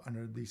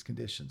under these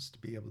conditions to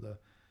be able to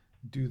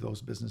do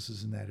those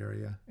businesses in that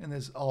area. And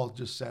it's all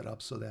just set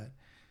up so that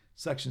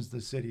sections of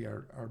the city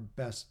are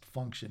best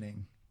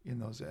functioning in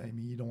those. I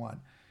mean, you don't want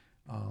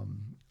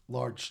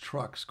large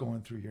trucks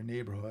going through your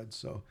neighborhood,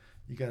 so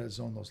you got to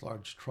zone those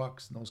large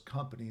trucks and those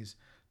companies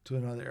to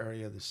another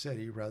area of the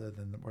city rather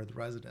than where the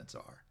residents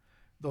are.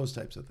 Those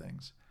types of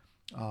things.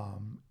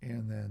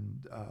 And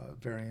then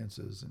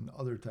variances and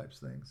other types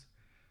of things.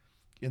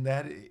 And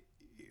that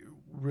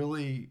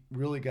really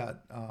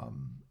got a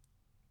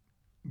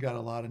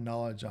lot of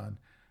knowledge on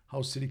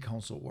how city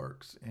council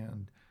works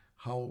and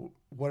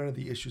what are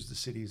the issues the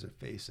cities are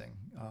facing.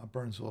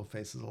 Burnsville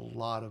faces a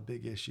lot of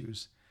big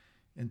issues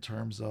in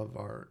terms of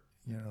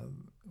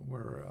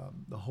we're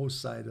the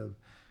host site of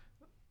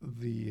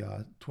the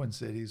Twin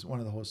Cities, one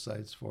of the host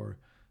sites for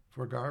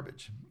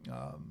garbage,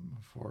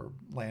 for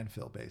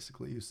landfill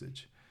basically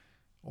usage,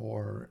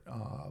 or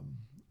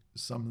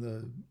some of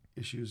the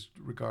issues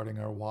regarding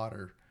our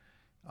water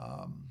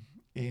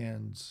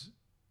and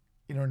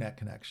internet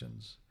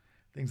connections,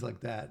 things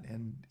like that.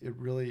 And it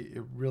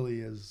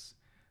really is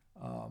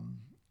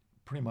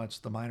pretty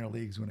much the minor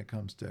leagues when it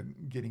comes to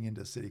getting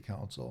into city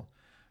council.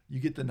 You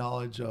get the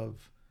knowledge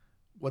of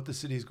what the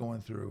city's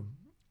going through,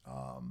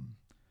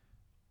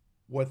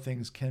 what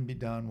things can be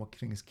done, what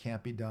things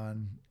can't be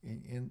done,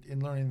 in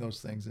learning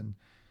those things and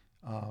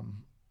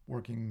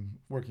working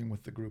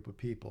with the group of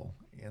people.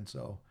 And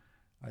so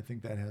I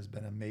think that has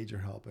been a major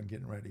help in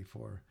getting ready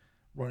for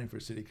running for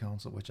city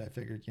council, which I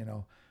figured,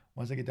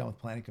 once I get done with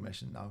planning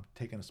commission, I've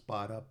taken a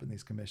spot up in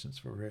these commissions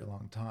for a very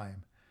long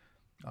time.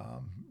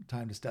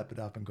 Time to step it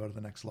up and go to the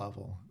next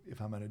level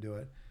if I'm going to do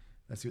it.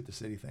 Let's see what the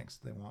city thinks.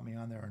 Do they want me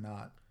on there or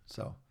not?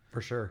 So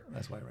for sure.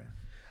 That's why I ran.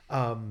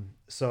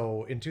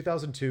 So in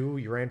 2002,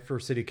 you ran for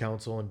city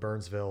council in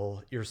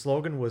Burnsville. Your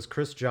slogan was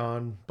Chris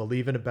John,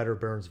 believe in a better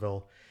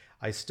Burnsville.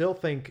 I still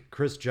think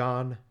Chris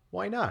John,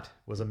 why not,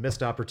 was a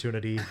missed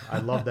opportunity. I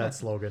love that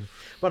slogan,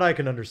 but I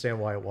can understand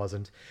why it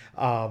wasn't.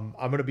 I'm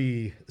going to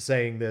be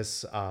saying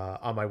this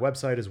on my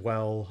website as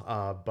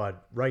well.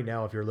 But right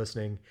now, if you're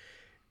listening,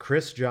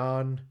 Chris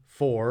John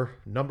 4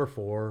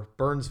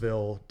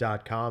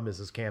 Burnsville.com is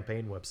his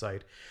campaign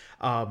website.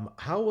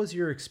 How was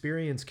your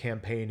experience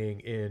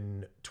campaigning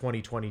in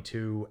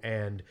 2022,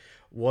 and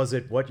was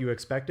it what you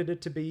expected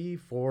it to be,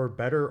 for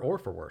better or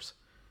for worse?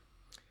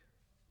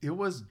 It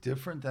was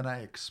different than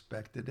I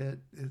expected it.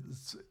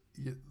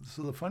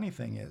 So the funny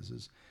thing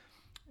is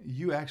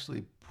you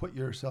actually put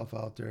yourself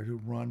out there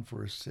to run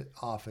for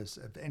office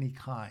of any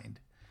kind.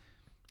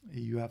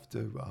 You have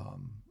to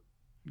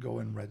go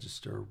and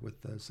register with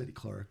the city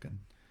clerk and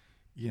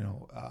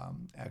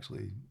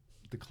actually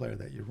declare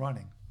that you're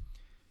running.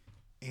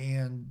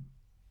 And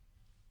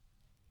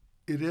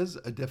it is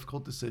a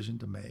difficult decision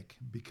to make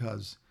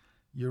because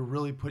you're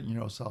really putting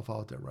yourself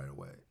out there right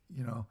away.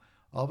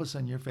 All of a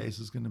sudden your face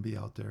is going to be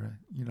out there.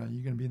 You're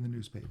going to be in the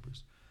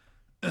newspapers.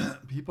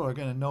 People are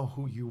going to know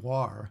who you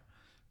are.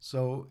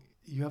 So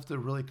you have to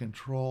really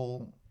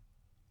control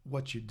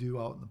what you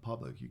do out in the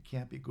public. You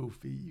can't be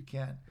goofy. You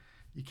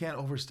can't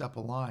overstep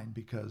a line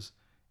because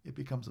it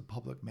becomes a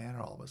public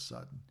manner all of a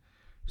sudden.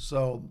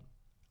 So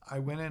I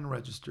went in,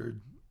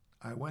 registered.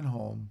 I went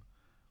home,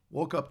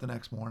 woke up the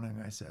next morning,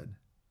 and I said,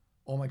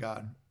 oh my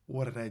God,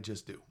 what did I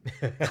just do?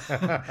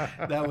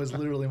 That was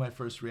literally my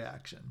first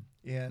reaction.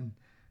 And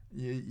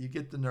you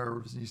get the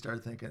nerves and you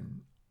start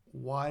thinking,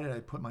 why did I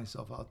put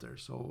myself out there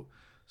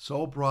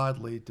so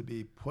broadly to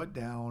be put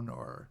down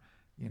or,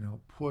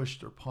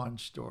 pushed or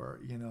punched or,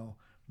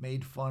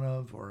 made fun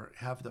of or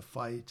have to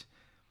fight?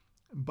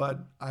 But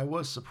I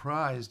was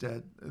surprised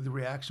that the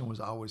reaction was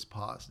always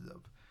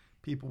positive.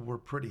 People were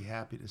pretty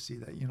happy to see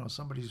that,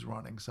 somebody's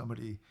running,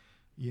 somebody,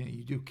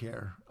 you do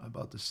care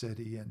about the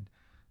city. And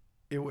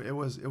it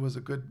was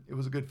a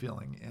good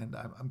feeling. And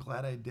I'm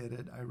glad I did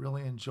it. I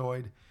really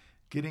enjoyed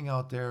getting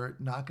out there.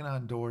 Knocking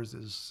on doors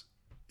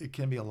it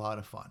can be a lot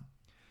of fun,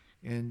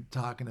 and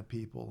talking to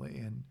people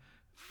and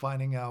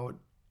finding out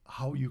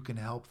how you can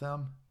help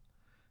them.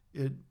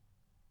 It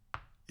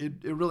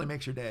really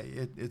makes your day.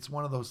 It's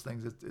one of those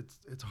things.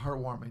 It's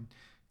heartwarming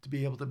to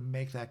be able to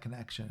make that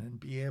connection and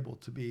be able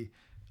to be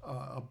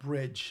a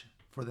bridge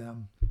for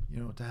them,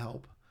 to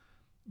help,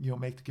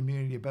 make the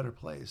community a better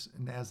place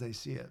and as they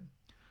see it.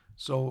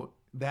 So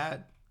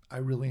that I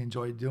really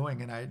enjoyed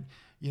doing. And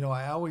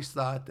I always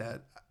thought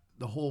that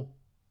the whole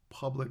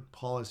public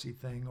policy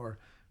thing or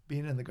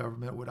being in the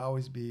government would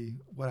always be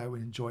what I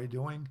would enjoy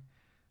doing.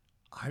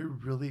 I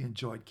really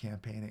enjoyed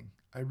campaigning.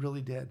 I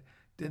really did.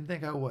 Didn't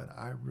think I would.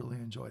 I really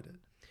enjoyed it.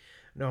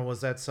 No,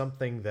 was that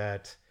something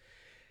that,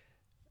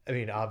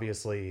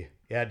 obviously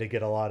you had to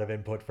get a lot of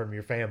input from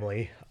your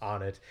family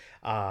on it.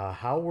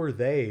 How were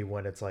they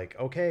when it's like,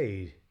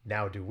 okay,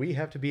 now do we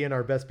have to be in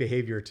our best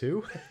behavior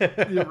too?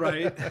 You're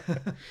right.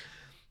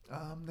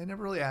 They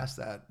never really asked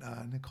that.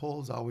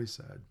 Nicole's always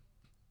said,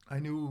 I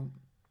knew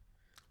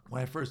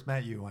when I first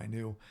met you, I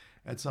knew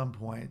at some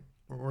point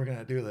we're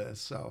gonna do this.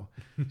 So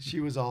she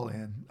was all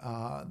in.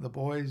 The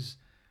boys,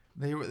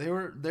 they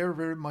were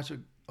very much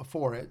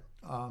for it.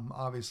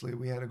 Obviously,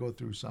 we had to go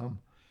through some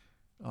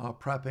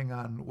prepping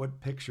on what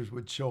pictures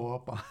would show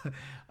up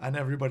on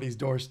everybody's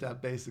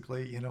doorstep,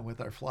 basically,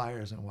 with our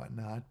flyers and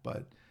whatnot.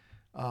 But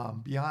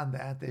beyond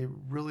that, they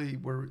really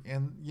were,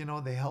 and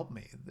they helped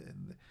me.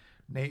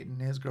 Nate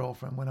and his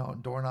girlfriend went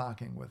out door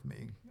knocking with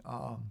me.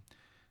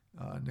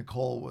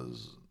 Nicole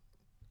was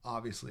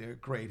obviously a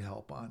great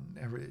help on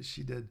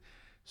she did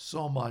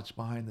so much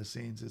behind the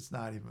scenes. It's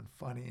not even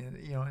funny. And,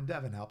 and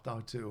Devin helped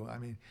out too. I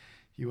mean,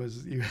 he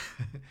was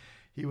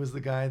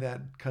the guy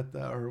that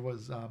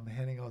was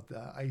handing out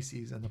the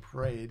ices in the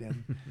parade.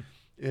 And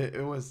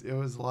it was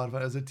a lot of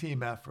fun. It was a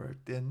team effort.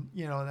 And,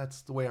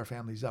 that's the way our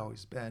family's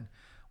always been.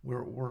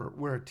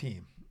 We're a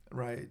team,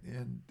 right?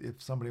 And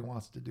if somebody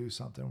wants to do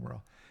something, we're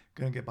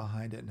going to get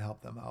behind it and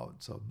help them out.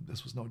 So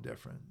this was no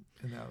different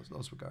in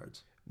those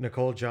regards.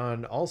 Nicole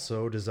John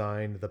also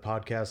designed the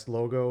podcast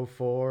logo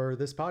for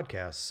this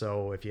podcast.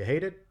 So if you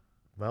hate it,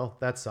 well,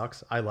 that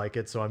sucks. I like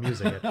it, so I'm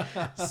using it.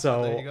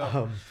 So there you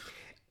go.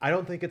 I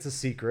don't think it's a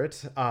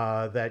secret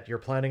that you're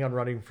planning on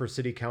running for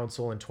city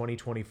council in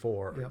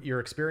 2024. Yep. Your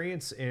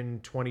experience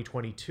in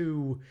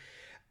 2022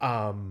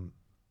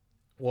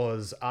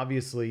 was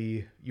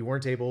obviously you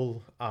weren't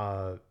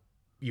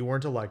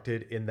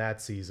elected in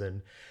that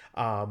season.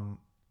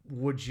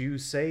 Would you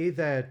say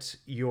that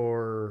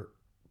your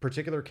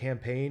particular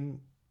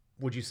campaign,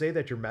 would you say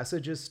that your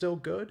message is still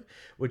good?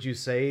 Would you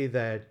say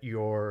that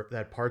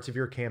that parts of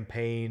your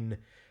campaign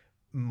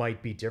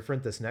might be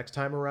different this next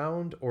time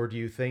around? Or do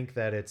you think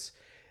that it's,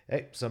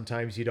 hey,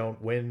 sometimes you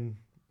don't win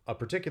a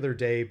particular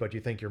day, but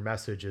you think your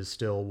message is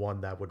still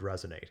one that would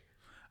resonate?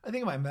 I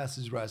think my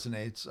message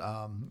resonates.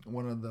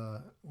 One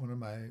of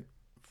my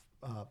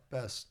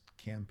best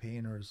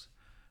campaigners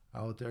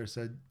out there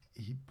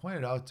he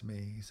pointed out to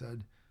me, he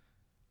said,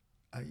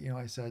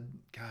 I said,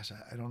 gosh,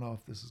 I don't know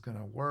if this is going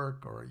to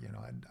work, or,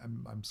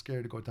 I'm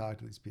scared to go talk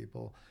to these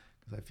people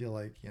because I feel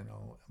like, I'm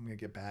going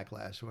to get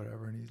backlash or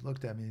whatever. And he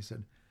looked at me and he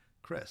said,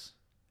 Chris,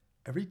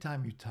 every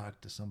time you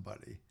talk to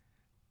somebody,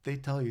 they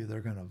tell you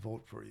they're going to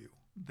vote for you.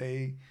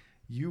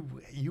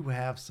 You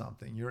have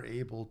something. You're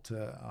able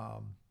to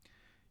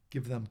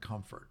give them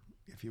comfort,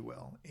 if you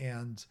will.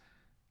 And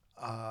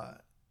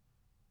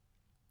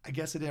I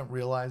guess I didn't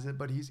realize it,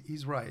 but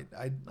he's right.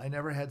 I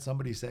never had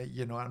somebody say,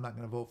 I'm not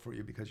going to vote for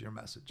you because of your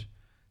message.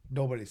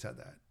 Nobody said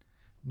that.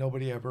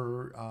 Nobody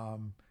ever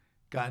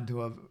got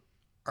into an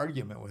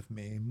argument with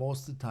me.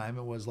 Most of the time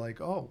it was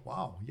like, oh,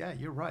 wow, yeah,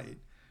 you're right,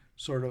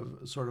 sort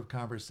of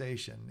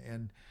conversation.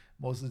 And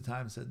most of the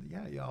time said,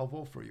 yeah, I'll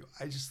vote for you.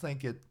 I just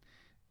think it's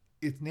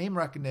name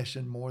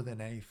recognition more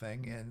than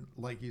anything. And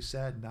like you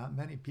said, not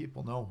many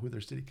people know who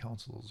their city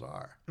councilors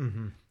are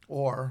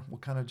or what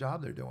kind of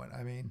job they're doing.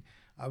 I mean,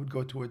 I would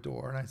go to a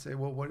door and I'd say,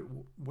 well,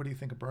 what do you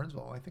think of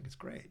Burnsville? I think it's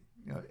great.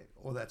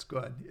 Oh, that's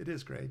good. It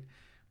is great.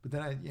 But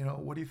then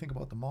what do you think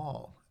about the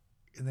mall?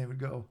 And they would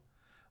go,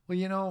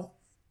 well,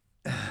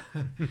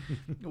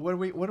 what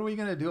are we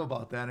going to do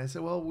about that? And I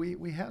said, well,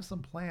 we have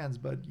some plans,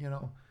 but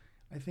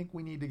I think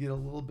we need to get a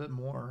little bit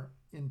more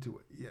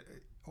into it.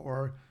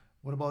 Or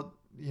what about,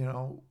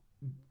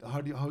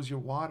 how's your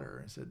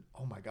water? I said,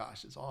 oh my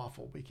gosh, it's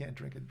awful. We can't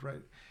drink it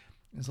right.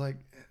 It's like,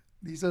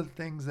 these are the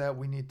things that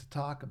we need to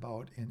talk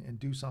about and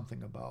do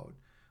something about.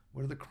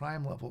 What are the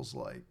crime levels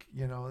like?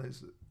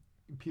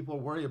 People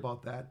worry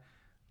about that.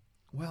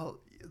 Well,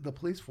 the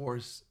police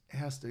force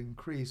has to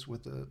increase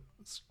with the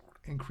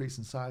increase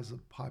in size of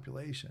the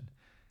population.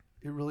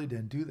 It really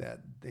didn't do that.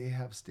 They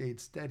have stayed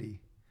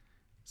steady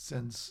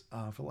since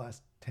for the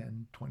last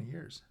 10, 20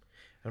 years.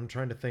 I'm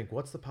trying to think,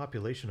 what's the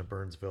population of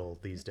Burnsville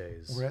these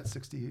days? We're at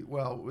it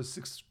was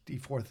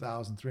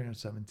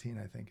 64,317,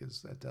 I think,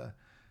 is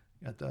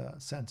at the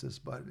census,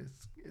 but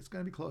it's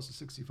going to be close to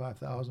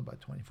 65,000 by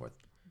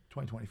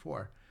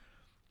 2024.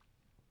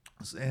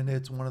 And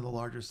it's one of the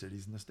larger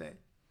cities in the state.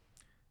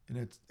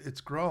 And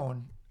it's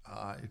grown.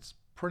 It's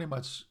pretty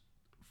much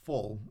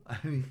full. I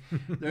mean,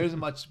 there isn't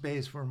much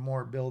space for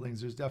more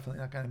buildings. There's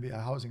definitely not going to be a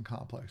housing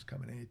complex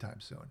coming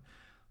anytime soon.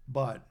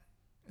 But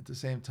at the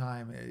same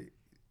time,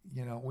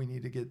 we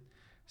need to get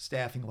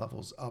staffing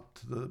levels up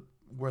to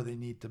where they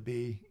need to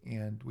be.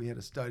 And we had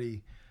a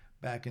study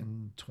back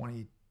in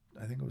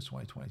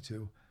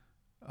 2022,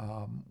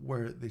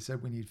 where they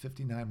said we need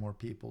 59 more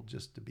people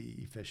just to be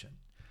efficient,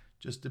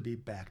 just to be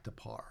back to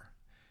par.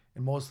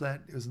 And most of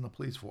that is in the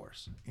police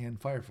force and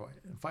fire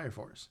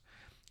force.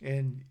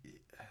 And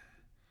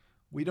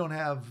we don't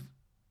have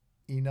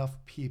enough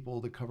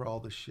people to cover all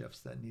the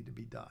shifts that need to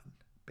be done,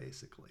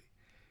 basically.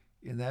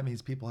 And that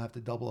means people have to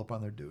double up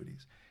on their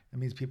duties. It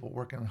means people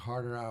working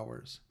harder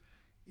hours.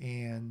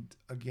 And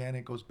again,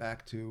 it goes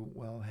back to,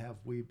 well, have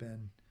we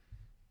been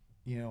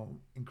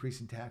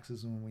increasing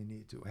taxes when we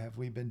need to? Have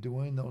we been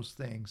doing those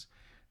things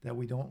that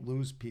we don't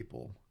lose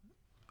people?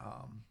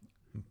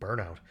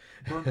 Burnout.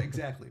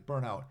 Exactly,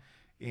 burnout.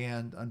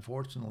 And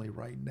unfortunately,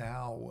 right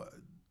now,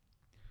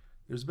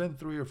 there's been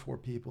 3 or 4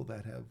 people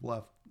that have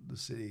left the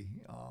city.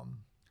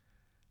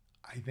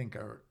 I think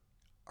are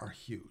are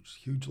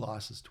huge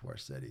losses to our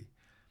city,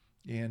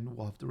 and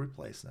we'll have to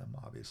replace them,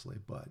 obviously.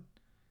 But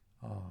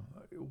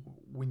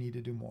we need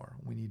to do more.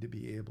 We need to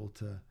be able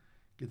to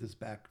get this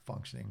back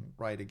functioning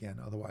right again.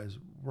 Otherwise,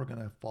 we're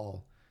going to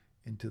fall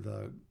into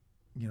the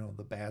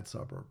bad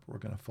suburb. We're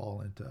going to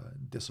fall into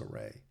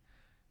disarray.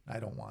 I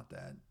don't want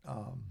that.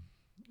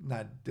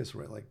 Not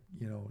disarray like,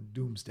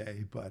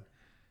 doomsday, but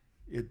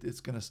it's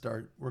going to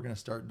start. We're going to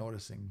start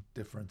noticing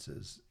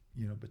differences,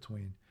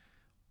 between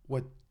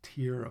what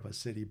tier of a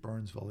city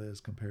Burnsville is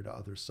compared to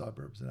other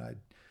suburbs, and I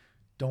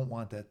don't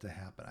want that to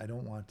happen. I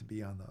don't want to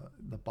be on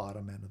the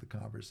bottom end of the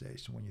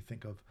conversation when you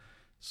think of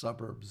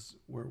suburbs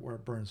where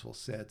Burnsville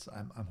sits.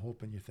 I'm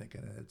hoping you're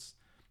thinking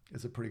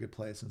it's a pretty good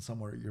place and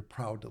somewhere you're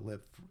proud to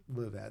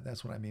live at.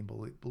 That's what I mean.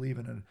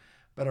 Believing in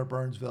better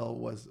Burnsville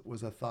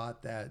was a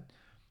thought that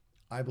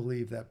I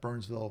believe that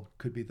Burnsville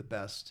could be the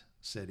best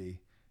city.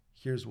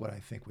 Here's what I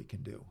think we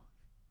can do.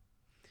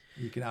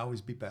 You can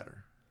always be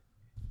better.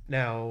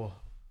 Now,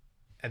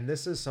 and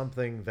this is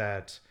something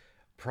that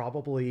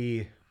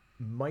probably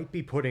might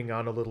be putting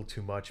on a little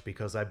too much,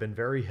 because I've been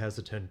very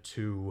hesitant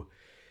to,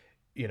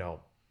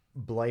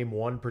 blame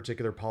one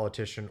particular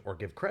politician or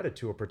give credit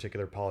to a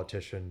particular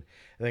politician.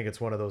 I think it's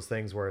one of those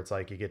things where it's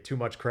like you get too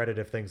much credit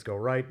if things go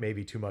right,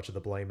 maybe too much of the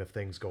blame if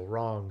things go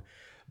wrong.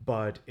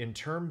 But in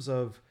terms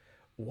of,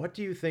 what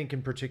do you think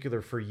in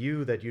particular for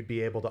you that you'd be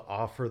able to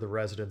offer the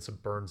residents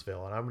of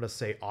Burnsville? And I'm going to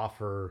say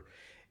offer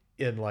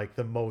in like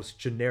the most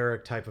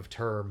generic type of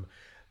term,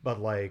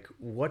 but like,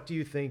 what do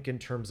you think in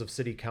terms of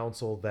city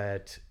council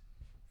that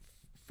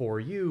for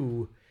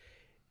you,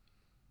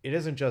 it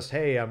isn't just,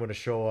 hey, I'm going to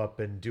show up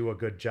and do a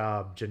good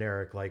job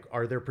generic. Like,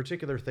 are there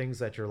particular things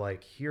that you're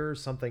like,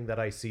 here's something that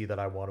I see that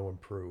I want to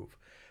improve,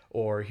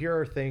 or here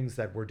are things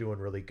that we're doing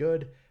really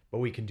good, but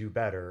we can do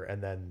better.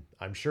 And then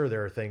I'm sure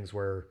there are things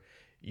where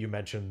you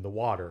mentioned the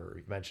water,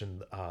 you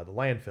mentioned the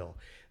landfill,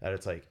 that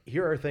it's like,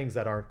 here are things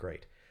that aren't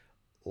great.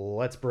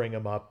 Let's bring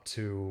them up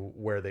to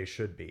where they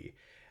should be.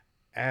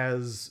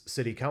 As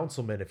city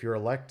councilman, if you're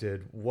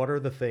elected, what are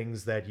the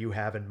things that you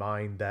have in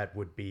mind that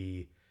would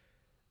be,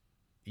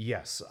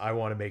 yes, I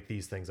want to make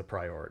these things a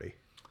priority?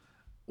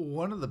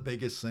 One of the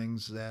biggest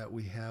things that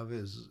we have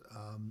is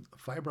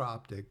fiber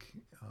optic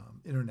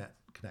internet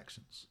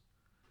connections.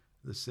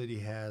 The city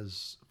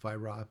has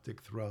fiber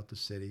optic throughout the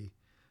city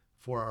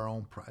for our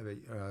own private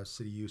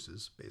city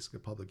uses, basically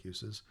public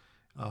uses.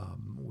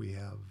 We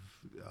have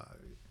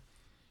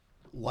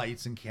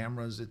lights and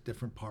cameras at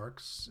different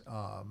parks,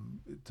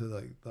 to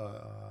the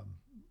I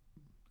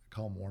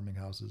call them warming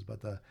houses,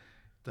 but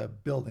the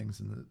buildings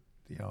and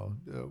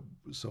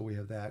so we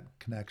have that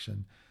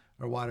connection.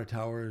 Our water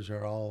towers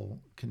are all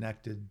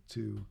connected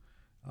to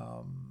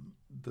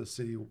the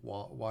city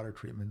water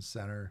treatment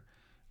center.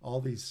 All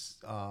these,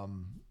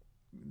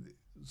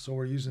 so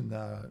we're using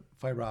the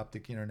fiber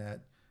optic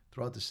internet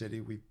throughout the city.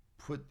 We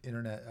put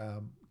internet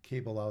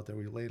cable out there.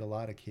 We laid a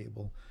lot of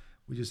cable.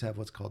 We just have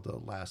what's called the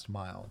last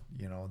mile.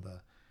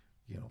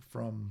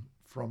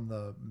 From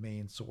the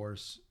main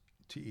source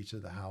to each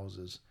of the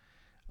houses.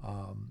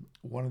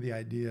 One of the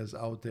ideas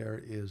out there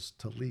is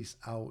to lease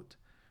out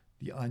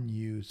the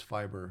unused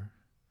fiber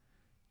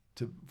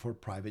for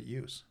private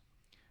use.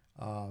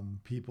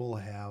 People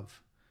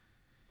have,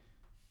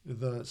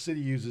 the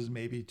city uses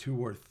maybe 2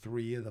 or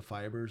 3 of the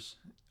fibers.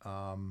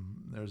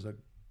 There's a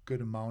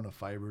good amount of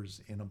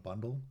fibers in a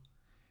bundle,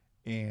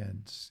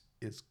 and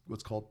it's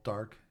what's called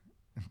dark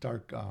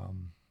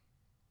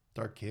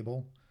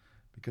cable,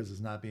 because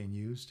it's not being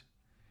used,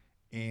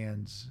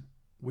 and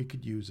we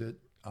could use it.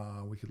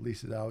 We could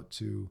lease it out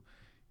to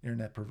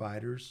internet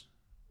providers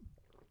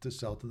to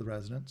sell to the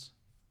residents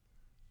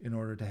in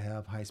order to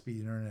have high-speed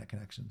internet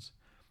connections.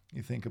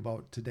 You think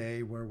about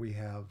today where we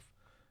have,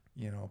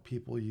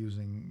 people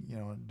using,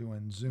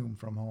 doing Zoom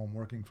from home,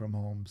 working from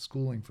home,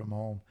 schooling from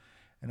home,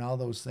 and all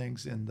those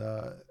things in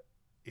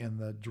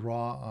the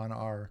draw on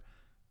our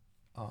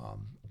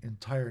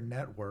entire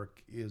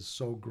network is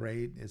so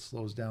great. It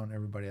slows down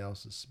everybody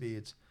else's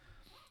speeds.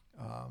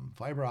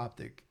 Fiber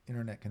optic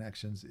internet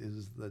connections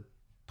is the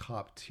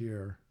top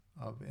tier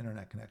of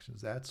internet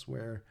connections. That's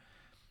where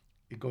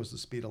it goes the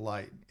speed of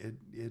light.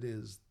 It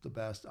is the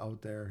best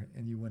out there,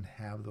 and you wouldn't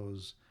have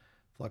those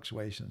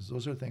fluctuations.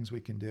 Those are things we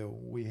can do.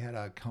 We had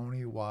a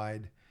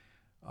county-wide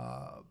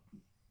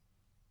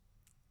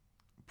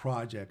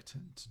project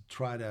to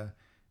try to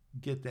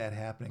get that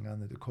happening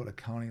on the Dakota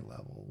County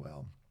level.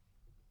 Well,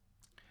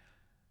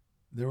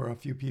 there were a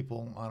few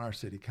people on our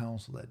city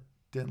council that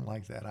didn't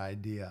like that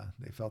idea.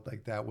 They felt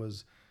like that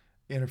was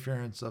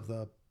interference of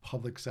the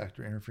public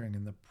sector interfering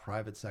in the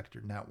private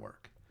sector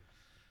network.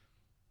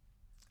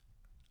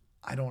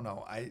 I don't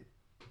know.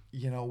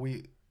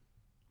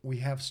 We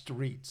have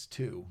streets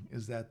too.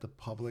 Is that the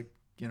public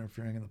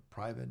interfering in the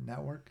private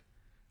network?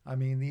 I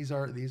mean, these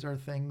are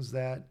things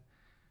that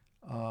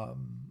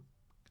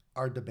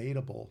are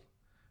debatable,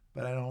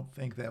 but I don't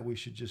think that we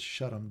should just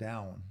shut them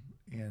down.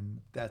 And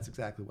that's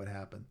exactly what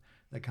happened.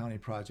 The county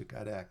project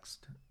got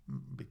X'd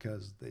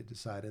because they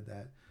decided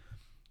that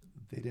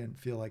they didn't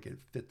feel like it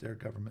fit their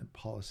government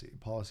policy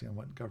on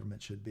what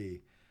government should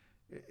be.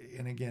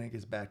 And again, it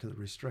gets back to the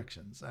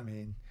restrictions. I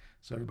mean,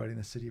 so everybody in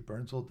the city of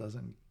Burnsville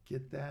doesn't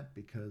get that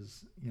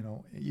because,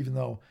 even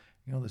though,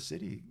 the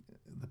city,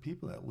 the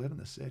people that live in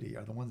the city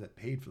are the ones that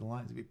paid for the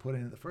lines to be put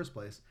in the first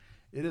place.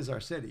 It is our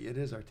city. It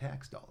is our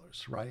tax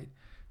dollars, right?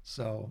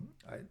 So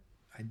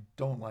I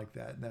don't like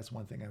that. And that's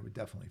one thing I would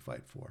definitely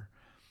fight for.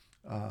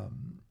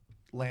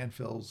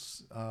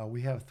 Landfills,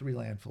 we have 3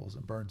 landfills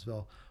in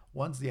Burnsville.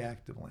 One's the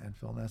active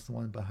landfill, and that's the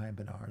one behind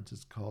Bernard's.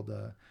 It's called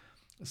a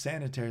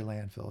sanitary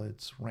landfill.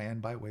 It's ran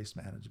by Waste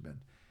Management,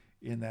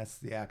 and that's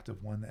the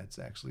active one that's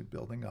actually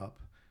building up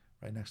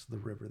right next to the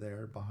river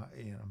there, behind,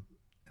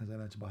 as I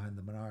mentioned, behind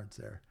the Bernard's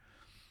there.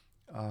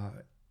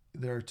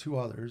 There are 2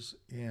 others,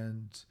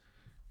 and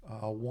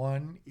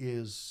one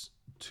is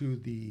to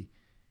the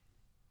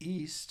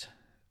east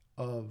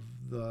of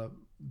the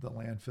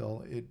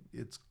landfill.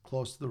 It's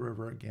close to the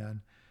river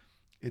again.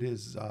 It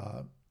is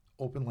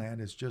open land.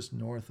 It's just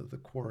north of the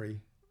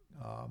quarry.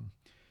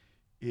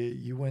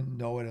 You wouldn't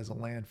know it as a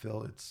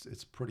landfill.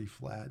 It's pretty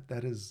flat.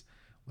 That is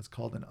what's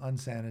called an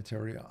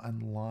unsanitary,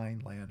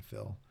 unlined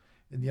landfill.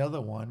 And the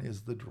other one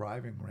is the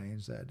driving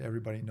range that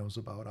everybody knows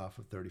about off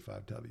of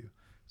 35W.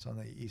 It's on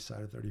the east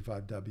side of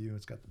 35W.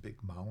 It's got the big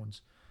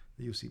mounds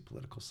that you see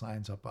political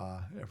signs up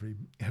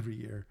every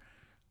year.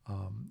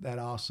 That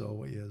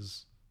also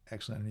is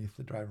actually underneath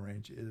the driving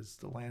range is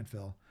the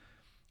landfill.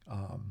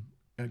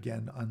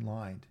 Again,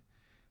 unlined.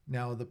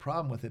 Now, the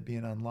problem with it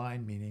being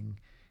unlined, meaning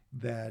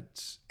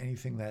that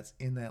anything that's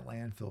in that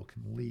landfill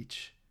can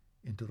leach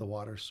into the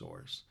water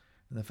source.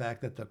 And the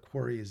fact that the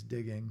quarry is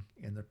digging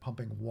and they're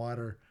pumping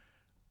water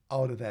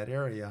out of that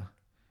area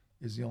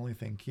is the only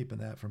thing keeping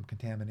that from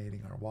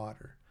contaminating our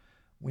water.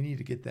 We need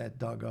to get that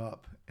dug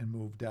up and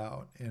moved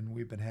out. And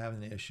we've been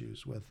having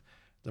issues with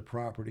the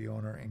property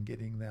owner and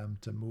getting them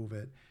to move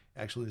it.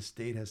 Actually, the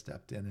state has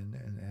stepped in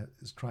and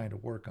is trying to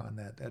work on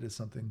that. That is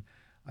something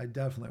I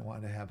definitely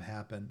want to have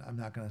happen. I'm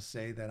not going to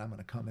say that I'm going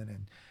to come in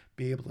and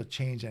be able to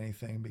change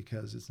anything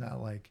because it's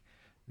not like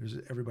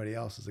everybody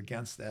else is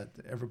against that.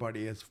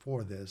 Everybody is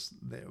for this.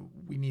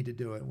 We need to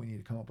do it. We need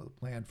to come up with a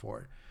plan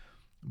for it.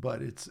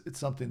 But it's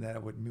something that I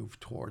would move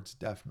towards,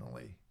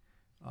 definitely.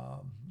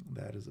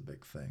 That is a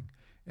big thing.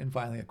 And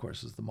finally, of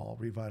course, is the mall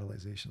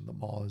revitalization. The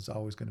mall is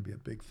always going to be a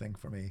big thing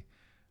for me.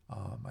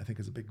 I think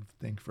it's a big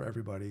thing for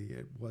everybody.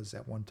 It was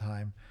at one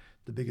time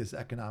the biggest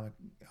economic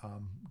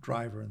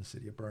driver in the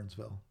city of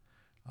Burnsville.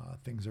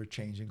 Things are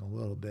changing a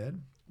little bit,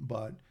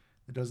 but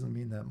it doesn't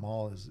mean that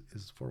mall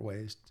is for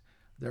waste.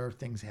 There are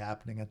things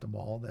happening at the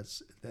mall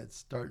that's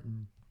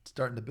starting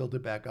to build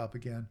it back up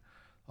again.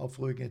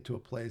 Hopefully we get to a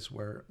place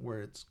where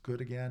it's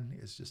good again.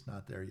 It's just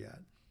not there yet.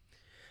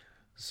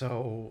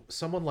 So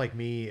someone like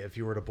me, if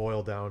you were to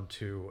boil down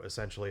to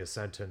essentially a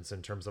sentence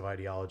in terms of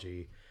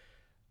ideology,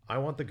 I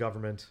want the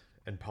government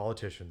and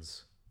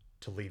politicians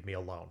to leave me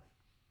alone.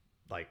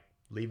 Like,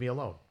 leave me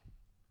alone.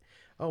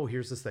 Oh,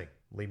 here's this thing.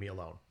 Leave me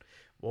alone.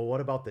 Well,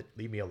 what about the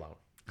leave me alone?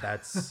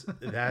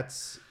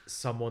 That's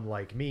someone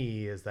like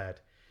me, is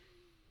that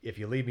if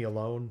you leave me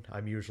alone,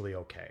 I'm usually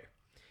okay.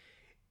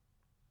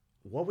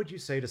 What would you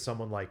say to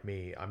someone like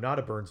me? I'm not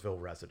a Burnsville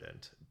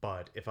resident,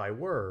 but if I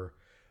were,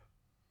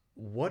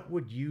 what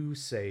would you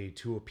say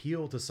to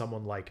appeal to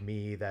someone like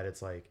me that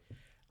it's like,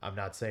 I'm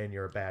not saying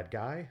you're a bad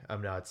guy.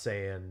 I'm not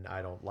saying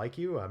I don't like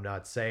you. I'm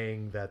not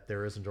saying that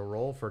there isn't a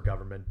role for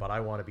government, but I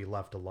want to be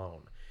left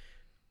alone.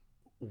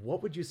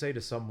 What would you say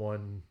to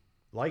someone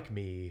like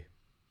me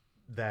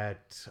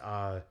that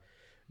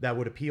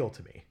would appeal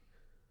to me?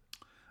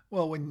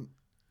 Well,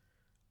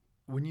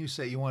 when you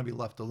say you want to be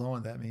left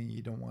alone, that means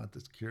you don't want the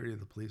security of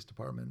the police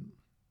department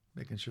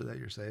making sure that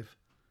you're safe?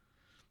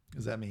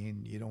 Does that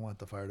mean you don't want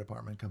the fire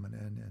department coming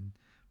in and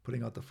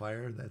putting out the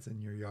fire that's in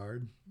your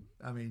yard?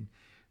 I mean,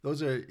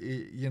 those are,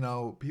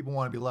 people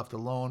want to be left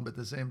alone, but at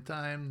the same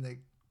time, they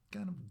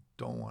kind of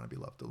don't want to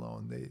be left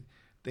alone.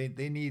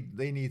 They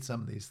need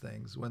some of these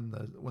things. When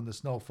the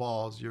snow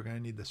falls, you're going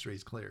to need the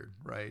streets cleared,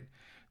 right?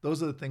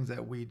 Those are the things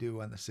that we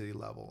do on the city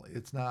level.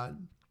 It's not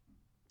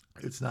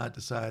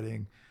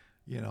deciding,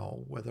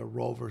 whether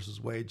Roe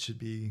versus Wade should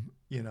be,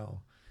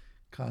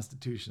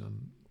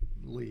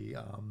 constitutionally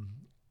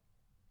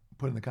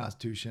put in the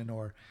Constitution,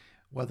 or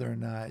whether or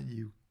not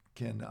you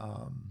can,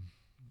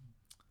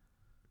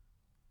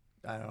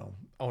 I don't know,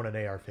 own an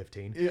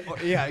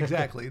AR-15. Yeah,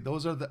 exactly.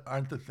 Those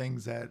aren't the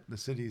things that the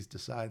city's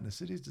deciding. The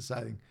city's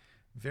deciding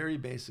very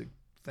basic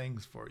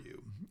things for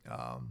you.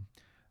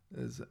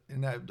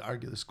 And I'd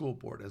argue the school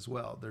board as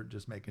well. They're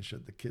just making sure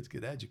the kids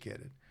get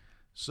educated.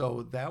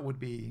 So that would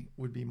be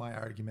my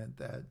argument,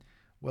 that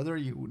whether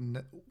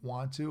you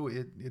want to,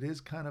 it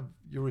is kind of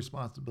your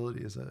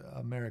responsibility as an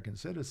American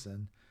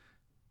citizen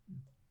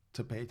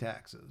to pay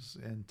taxes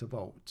and to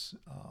vote.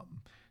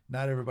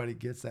 Not everybody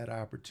gets that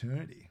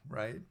opportunity,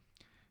 right?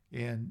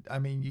 And I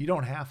mean, you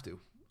don't have to,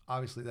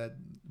 obviously,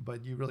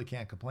 but you really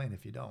can't complain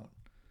if you don't.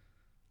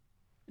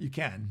 You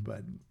can,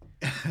 but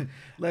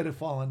let it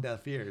fall on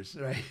deaf ears,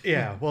 right?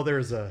 Yeah. Well,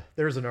 there's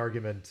an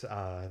argument.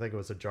 I think it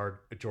was a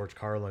George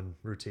Carlin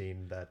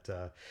routine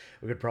that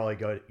we could probably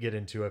get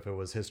into if it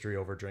was history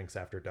over drinks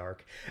after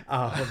dark.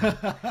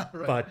 Right.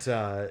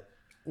 But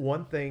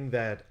one thing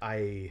that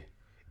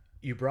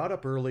you brought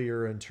up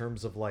earlier in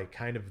terms of like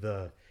kind of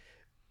the,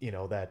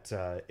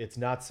 that it's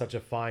not such a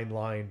fine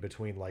line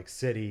between like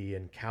city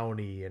and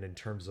county and in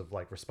terms of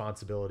like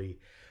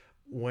responsibility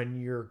when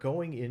you're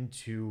going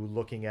into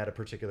looking at a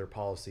particular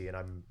policy. And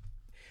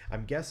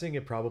I'm guessing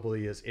it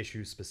probably is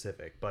issue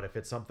specific, but if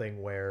it's something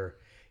where,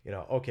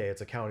 okay, it's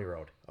a county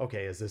road.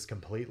 Okay, is this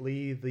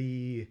completely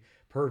the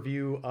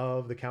purview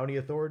of the county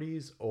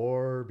authorities,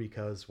 or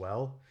because,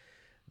 well,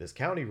 this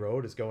county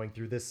road is going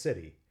through this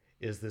city?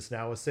 Is this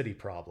now a city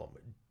problem?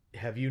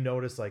 Have you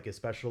noticed, like,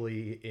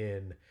 especially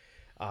in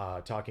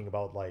talking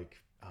about like,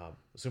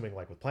 assuming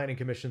like with planning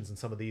commissions and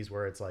some of these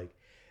where it's like,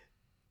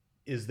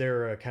 is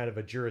there a kind of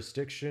a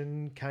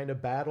jurisdiction kind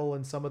of battle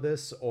in some of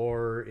this,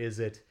 or is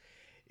it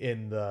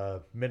in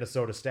the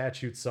Minnesota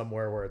statute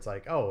somewhere where it's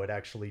like, oh, it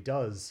actually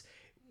does,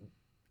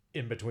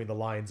 in between the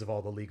lines of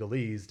all the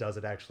legalese, does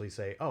it actually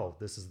say, oh,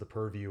 this is the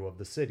purview of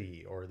the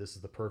city or this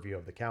is the purview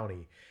of the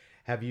county?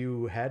 Have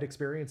you had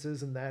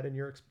experiences in that in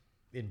your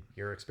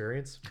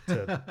experience,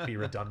 to be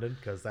redundant,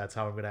 because that's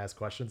how I'm going to ask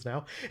questions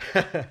now?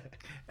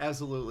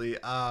 Absolutely.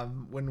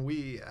 When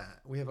we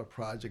have a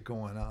project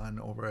going on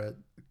over at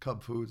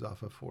Cub Foods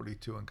off of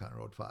 42 and County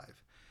Road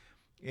 5.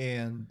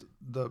 And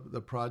the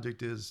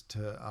project is to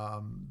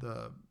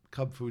the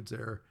Cub Foods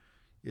there.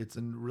 It's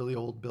a really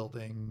old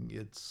building.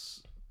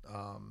 It's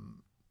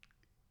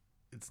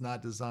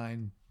not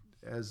designed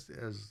as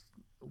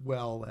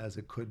well as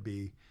it could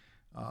be.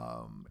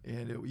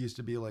 And it used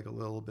to be like a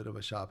little bit of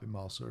a shopping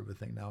mall sort of a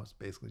thing. Now it's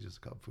basically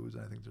just Cub Foods,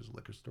 and I think there's a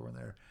liquor store in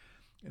there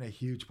and a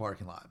huge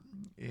parking lot.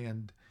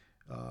 And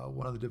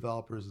one of the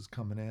developers is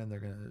coming in. They're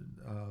going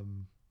to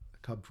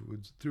Cub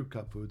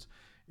Foods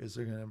is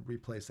they're going to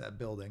replace that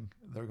building.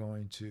 They're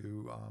going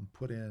to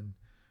put in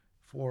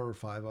 4 or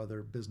 5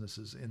 other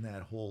businesses in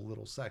that whole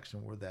little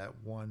section where that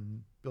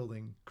one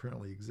building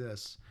currently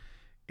exists,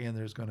 and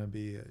there's going to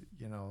be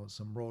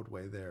some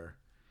roadway there.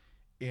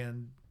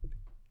 And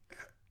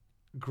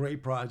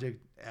great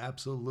project,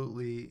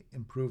 absolutely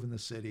improving the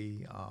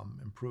city,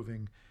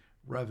 improving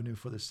revenue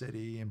for the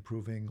city,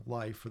 improving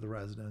life for the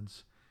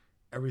residents.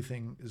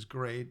 Everything is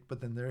great, but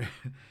then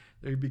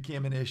there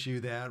became an issue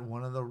that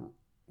one of the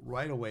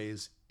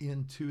right-of-ways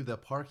into the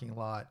parking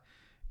lot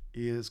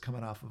is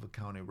coming off of a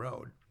county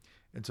road.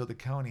 And so the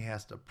county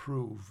has to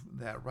approve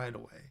that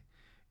right-of-way.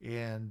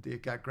 And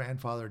it got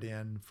grandfathered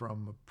in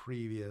from a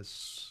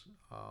previous,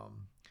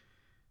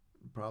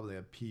 probably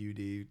a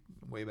PUD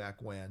way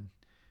back when.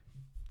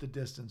 The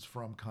distance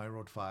from County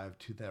Road 5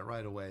 to that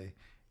right-of-way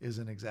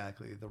isn't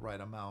exactly the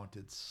right amount.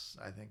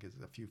 I think it's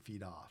a few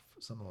feet off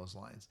some of those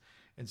lines.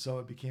 And so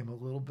it became a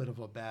little bit of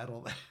a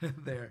battle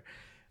there.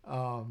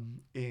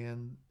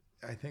 And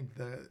I think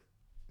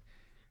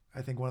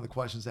one of the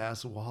questions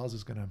asked, well, how's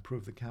this going to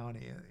improve the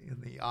county?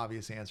 And the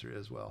obvious answer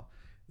is, well,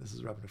 this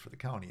is revenue for the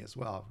county as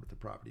well, with the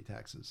property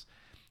taxes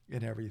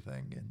and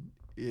everything. And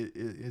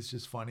it's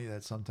just funny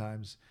that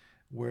sometimes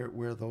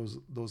where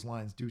those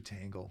lines do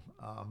tangle,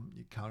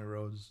 county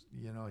roads,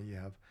 you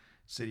have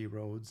city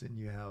roads, and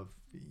you have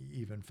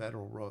even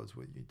federal roads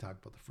where you talk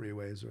about the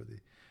freeways or the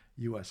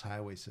U.S.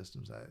 highway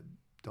systems. I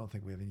don't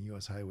think we have any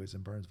U.S. highways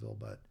in Burnsville,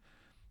 but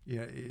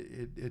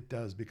it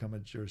does become a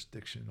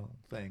jurisdictional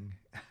thing.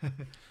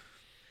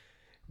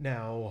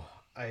 Now,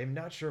 I'm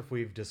not sure if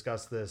we've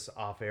discussed this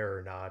off air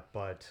or not,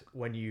 but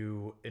when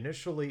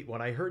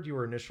I heard you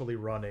were initially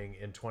running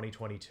in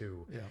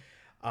 2022,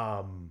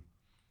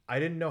 I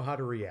didn't know how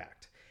to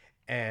react.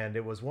 And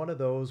it was one of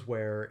those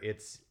where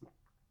it's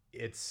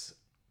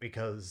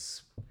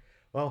because,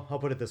 well, I'll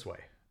put it this way.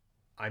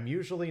 I'm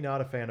usually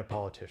not a fan of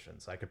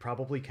politicians. I could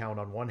probably count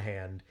on one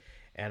hand,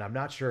 and I'm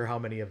not sure how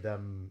many of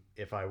them,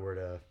 if I were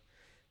to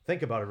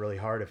think about it really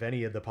hard, if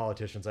any of the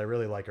politicians I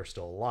really like are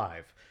still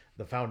alive.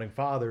 The founding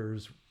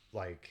fathers,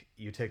 like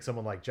you take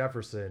someone like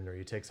Jefferson or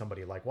you take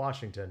somebody like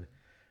Washington,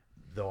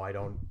 though I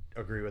don't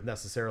agree with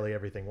necessarily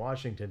everything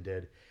Washington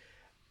did,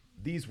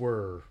 these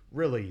were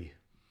really,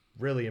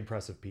 really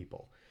impressive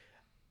people.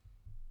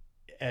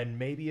 And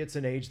maybe it's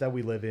an age that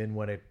we live in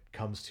when it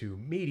comes to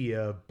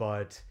media,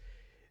 but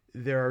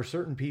there are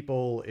certain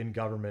people in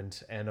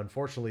government, and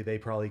unfortunately they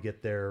probably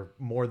get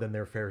more than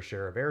their fair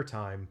share of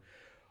airtime,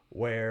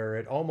 where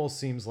it almost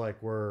seems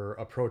like we're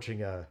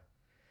approaching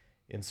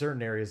in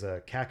certain areas,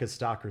 a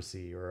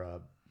kakistocracy, or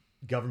a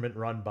government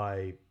run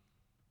by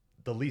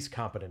the least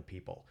competent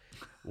people.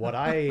 What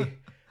I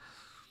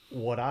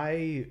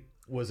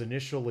was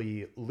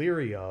initially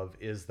leery of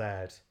is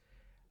that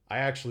I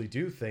actually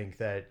do think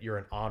that you're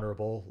an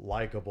honorable,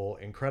 likable,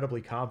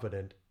 incredibly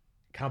competent,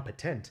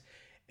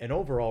 and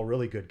overall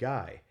really good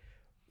guy.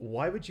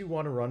 Why would you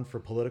want to run for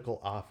political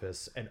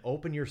office and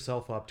open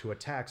yourself up to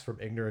attacks from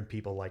ignorant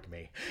people like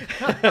me?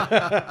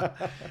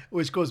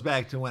 Which goes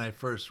back to when I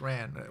first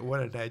ran. What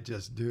did I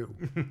just do?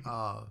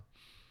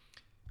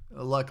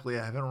 Luckily,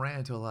 I haven't ran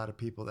into a lot of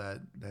people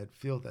that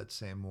feel that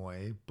same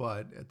way.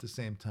 But at the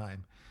same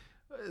time,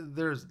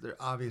 there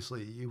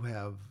obviously you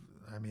have.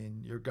 I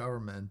mean, your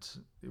government,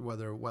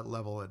 whether what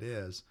level it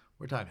is,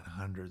 we're talking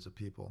hundreds of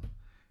people,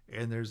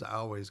 and there's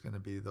always going to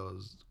be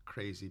those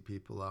crazy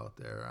people out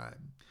there.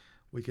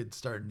 We could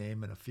start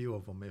naming a few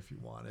of them if you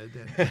wanted,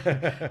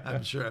 and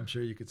I'm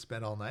sure you could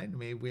spend all night. I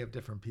mean, we have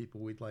different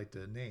people we'd like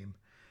to name,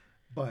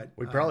 but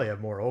we probably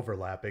have more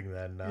overlapping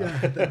than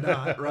than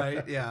not,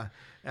 right? Yeah,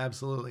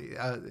 absolutely.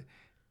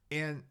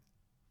 And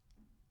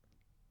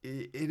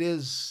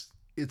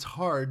it's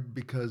hard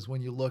because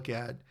when you look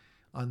at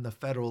on the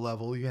federal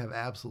level, you have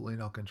absolutely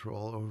no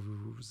control over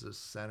who's the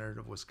senator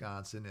of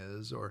Wisconsin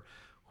is, or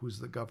who's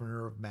the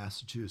governor of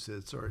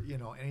Massachusetts, or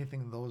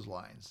anything in those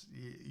lines.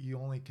 You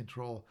only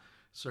control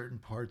certain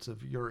parts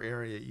of your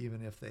area,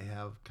 even if they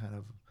have kind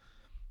of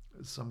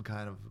some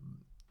kind of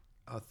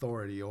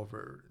authority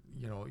over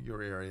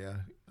your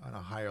area on a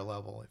higher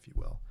level, if you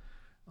will.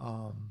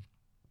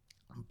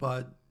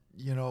 But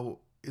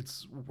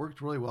it's worked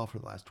really well for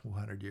the last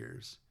 200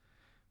 years.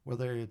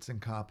 Whether it's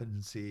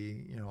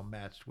incompetency,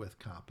 matched with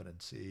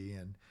competency,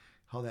 and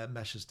how that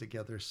meshes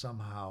together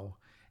somehow.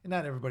 And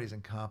not everybody's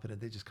incompetent;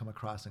 they just come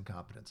across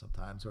incompetent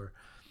sometimes, or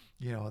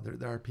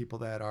there are people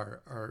that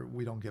are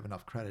we don't give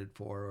enough credit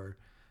for, or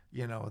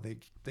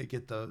they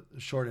get the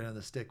short end of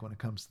the stick when it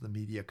comes to the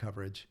media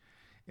coverage,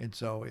 and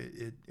so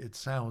it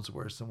sounds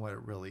worse than what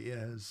it really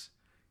is,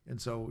 and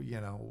so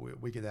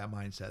we get that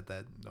mindset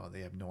that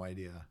they have no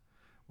idea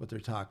what they're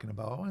talking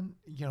about, and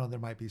there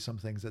might be some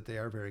things that they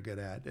are very good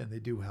at and they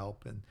do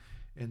help,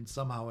 and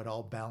somehow it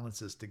all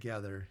balances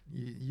together.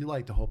 You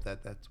like to hope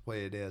that that's the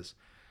way it is.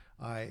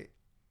 I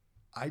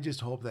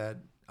just hope that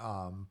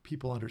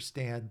people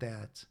understand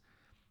that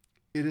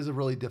it is a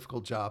really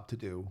difficult job to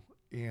do,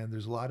 and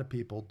there's a lot of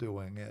people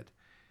doing it.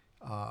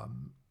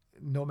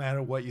 No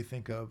matter what you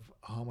think of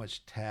how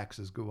much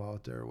taxes go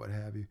out there or what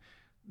have you,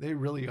 they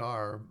really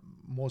are.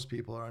 Most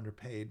people are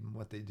underpaid in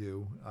what they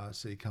do.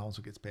 City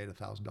council gets paid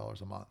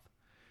 $1,000 a month,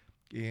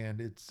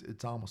 and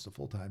it's almost a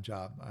full-time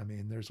job. I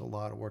mean, there's a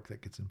lot of work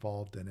that gets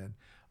involved in it,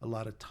 a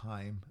lot of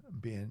time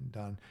being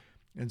done,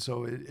 and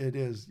so it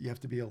is. You have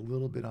to be a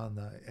little bit on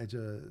the edge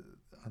of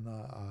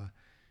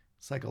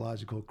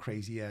psychological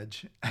crazy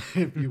edge,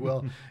 if you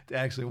will, to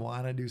actually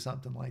want to do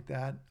something like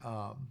that.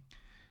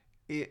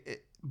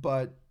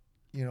 But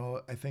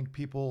I think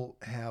people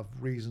have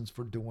reasons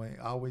for doing.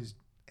 Always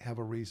have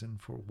a reason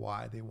for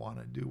why they want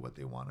to do what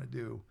they want to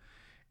do.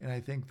 And I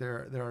think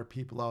there are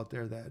people out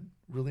there that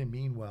really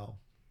mean well,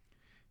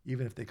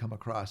 even if they come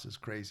across as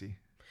crazy.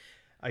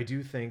 I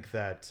do think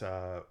that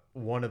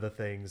one of the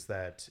things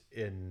that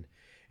in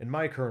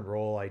my current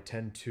role, I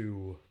tend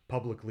to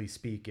publicly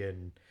speak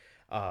in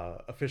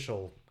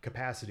official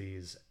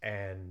capacities.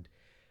 And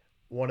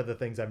one of the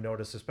things I've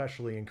noticed,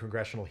 especially in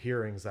congressional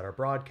hearings that are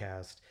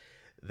broadcast,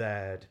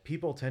 that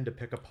people tend to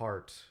pick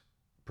apart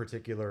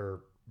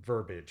particular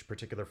verbiage,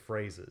 particular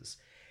phrases.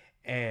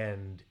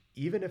 And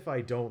even if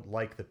I don't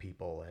like the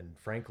people, and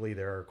frankly,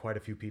 there are quite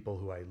a few people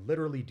who I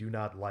literally do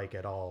not like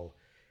at all,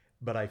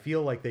 but I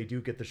feel like they do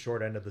get the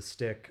short end of the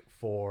stick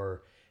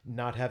for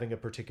not having a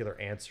particular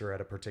answer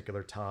at a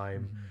particular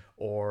time,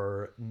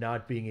 or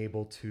not being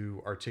able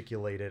to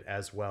articulate it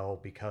as well,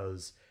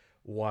 because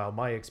while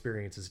my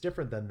experience is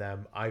different than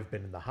them, I've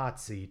been in the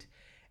hot seat,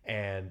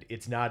 and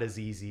it's not as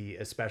easy,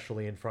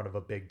 especially in front of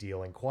a big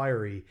deal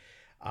inquiry.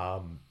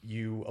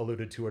 You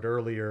alluded to it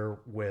earlier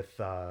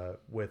with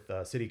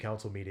city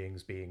council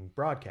meetings being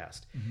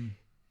broadcast.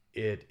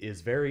 It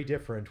is very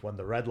different when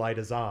the red light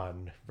is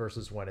on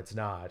versus when it's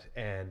not.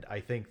 And I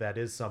think that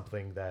is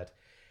something that,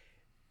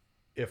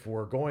 if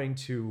we're going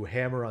to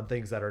hammer on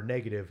things that are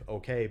negative,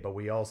 okay, but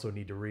we also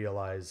need to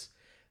realize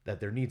that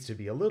there needs to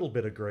be a little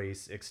bit of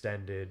grace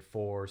extended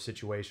for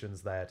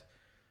situations that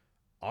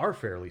are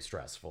fairly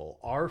stressful,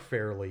 are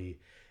fairly,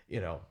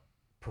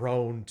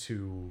 prone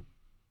to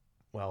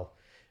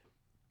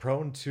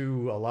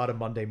a lot of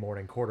Monday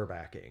morning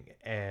quarterbacking.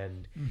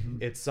 And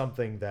it's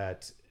something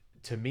that,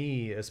 to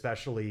me,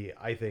 especially,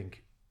 I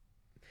think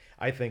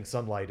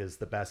sunlight is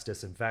the best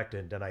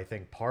disinfectant. And I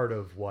think part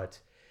of what,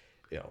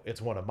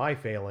 it's one of my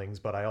failings,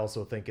 but I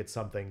also think it's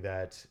something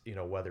that,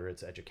 whether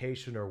it's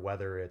education or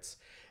whether it's,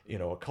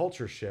 a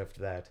culture shift,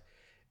 that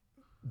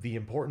the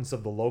importance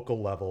of the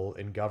local level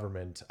in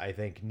government, I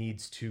think,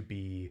 needs to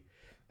be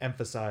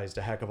emphasized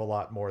a heck of a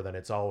lot more than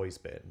it's always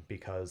been,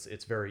 because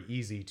it's very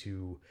easy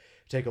to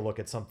take a look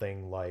at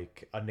something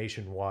like a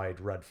nationwide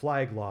red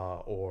flag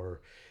law,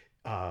 or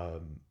a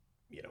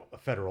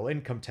federal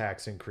income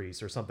tax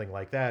increase or something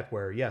like that,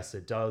 where yes,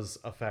 it does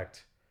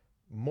affect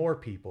more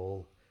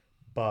people,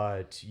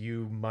 but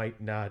you might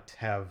not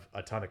have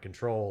a ton of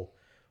control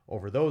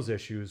over those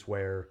issues,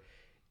 where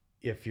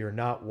if you're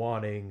not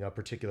wanting a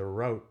particular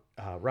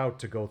route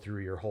to go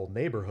through your whole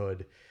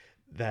neighborhood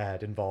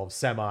that involves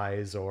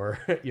semis or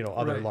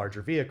other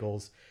larger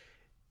vehicles,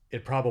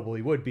 it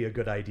probably would be a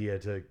good idea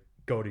to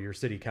go to your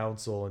city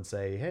council and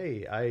say,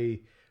 hey, I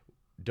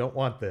don't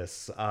want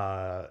this.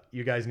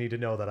 You guys need to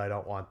know that I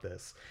don't want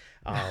this.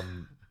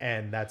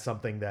 And that's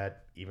something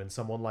that even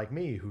someone like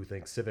me who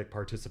thinks civic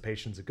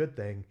participation is a good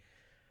thing,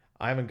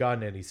 I haven't gone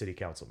to any city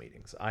council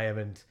meetings. I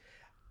haven't,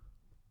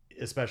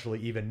 especially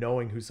even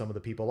knowing who some of the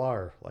people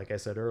are. Like I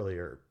said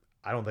earlier,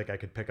 I don't think I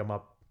could pick them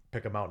out in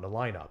a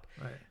lineup.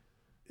 Right.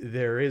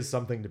 There is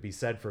something to be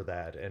said for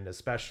that. And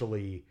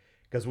especially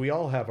because we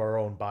all have our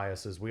own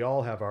biases. We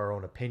all have our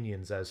own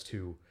opinions as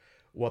to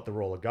what the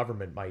role of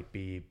government might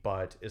be.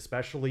 But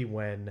especially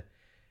when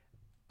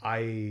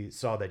I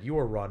saw that you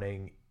were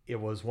running, it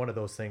was one of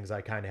those things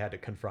I kind of had to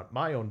confront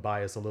my own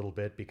bias a little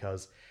bit,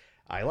 because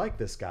I like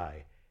this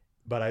guy,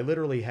 but I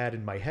literally had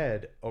in my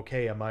head,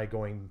 okay, am I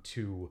going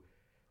to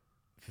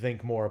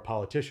think more of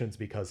politicians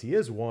because he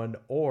is one,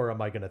 or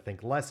am I going to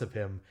think less of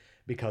him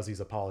because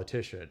he's a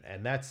politician?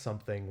 And that's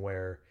something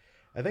where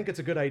I think it's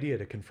a good idea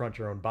to confront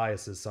your own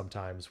biases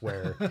sometimes,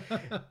 where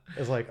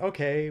it's like,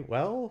 okay,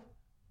 well,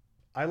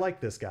 I like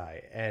this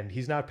guy and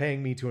he's not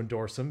paying me to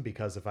endorse him,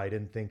 because if I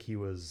didn't think he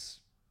was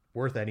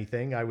worth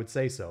anything, I would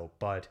say so.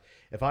 But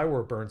if I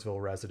were a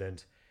Burnsville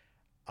resident,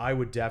 I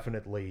would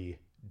definitely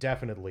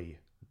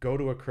go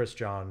to a Chris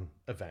John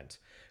event,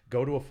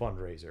 go to a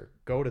fundraiser,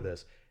 go to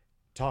this,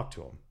 talk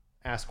to him,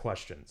 ask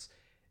questions,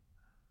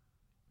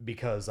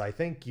 because I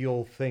think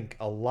you'll think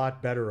a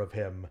lot better of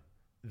him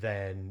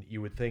than you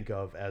would think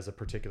of as a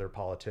particular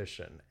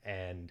politician.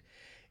 And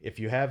if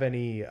you have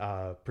any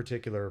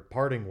particular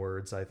parting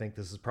words, I think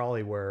this is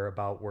probably where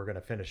we're going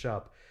to finish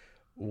up.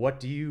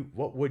 What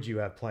would you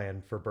have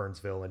planned for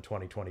Burnsville in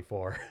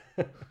 2024?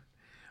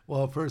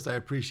 Well, first, I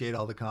appreciate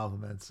all the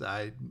compliments.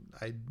 I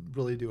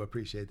really do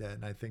appreciate that.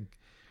 And I think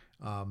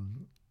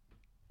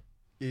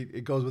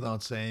it goes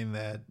without saying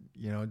that,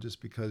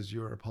 just because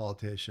you're a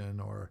politician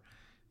or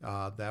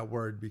that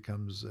word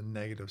becomes a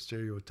negative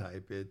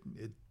stereotype, it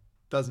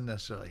doesn't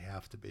necessarily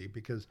have to be,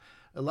 because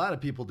a lot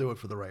of people do it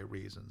for the right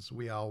reasons.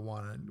 We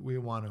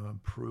want to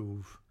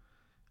improve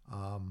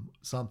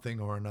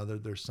something or another.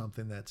 There's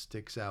something that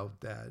sticks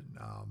out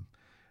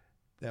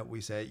that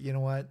we say, you know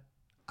what,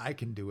 I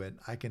can do it.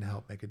 I can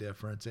help make a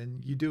difference.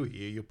 And you do.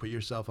 You put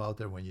yourself out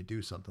there when you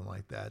do something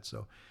like that.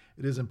 So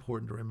it is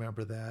important to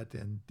remember that.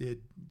 And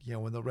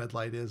when the red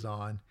light is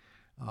on,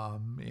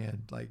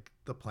 and like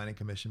the planning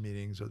commission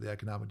meetings or the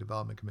economic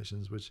development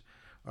commissions, which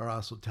are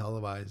also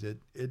televised,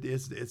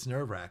 it's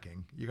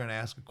nerve-wracking. You're going to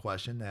ask a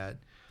question that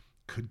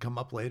could come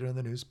up later in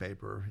the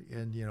newspaper,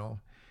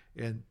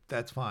 and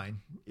that's fine.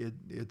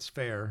 It's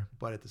fair,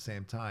 but at the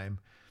same time,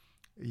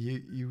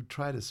 you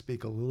try to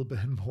speak a little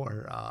bit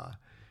more.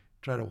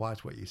 Try to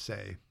watch what you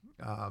say.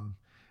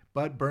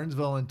 But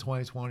Burnsville in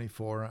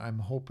 2024, I'm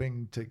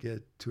hoping to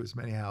get to as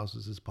many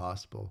houses as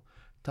possible,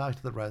 talk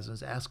to the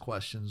residents, ask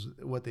questions,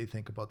 what they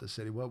think about the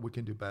city, what we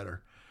can do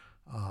better,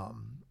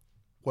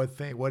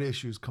 what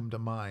issues come to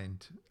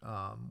mind,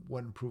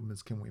 what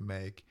improvements can we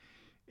make,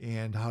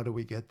 and how do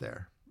we get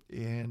there?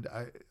 And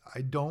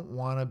I don't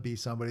want to be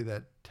somebody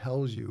that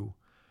tells you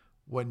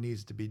what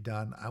needs to be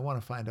done. I want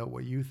to find out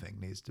what you think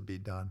needs to be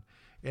done.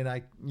 And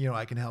I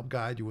can help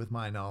guide you with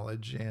my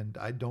knowledge. And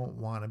I don't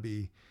want to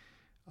be,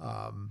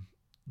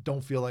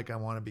 don't feel like I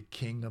want to be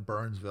king of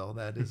Burnsville.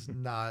 That is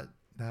not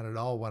at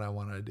all what I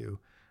want to do.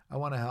 I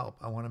want to help.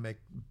 I want to make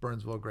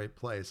Burnsville a great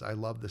place. I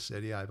love the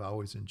city. I've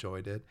always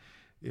enjoyed it.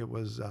 It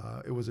was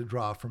a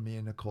draw for me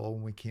and Nicole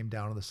when we came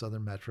down to the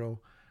Southern Metro.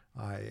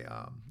 I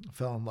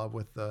fell in love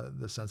with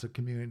the sense of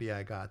community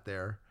I got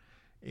there,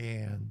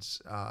 and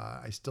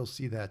I still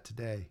see that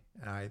today.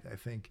 And I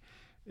think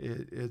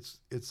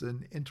it's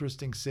an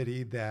interesting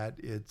city that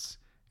it's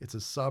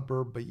a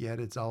suburb, but yet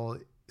it's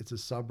a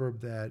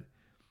suburb that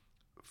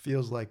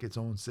feels like its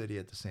own city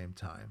at the same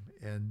time.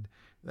 And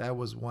that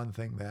was one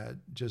thing that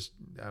just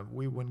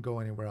we wouldn't go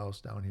anywhere else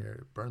down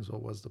here.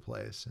 Burnsville was the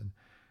place, and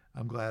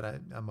I'm glad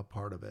I'm a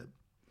part of it.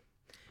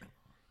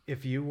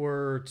 If you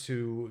were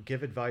to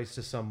give advice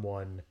to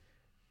someone,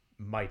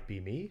 might be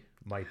me,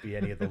 might be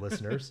any of the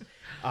listeners,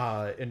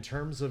 in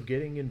terms of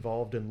getting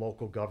involved in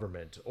local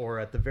government, or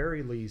at the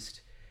very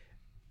least,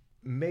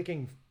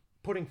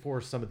 putting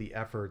forth some of the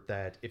effort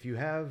that if you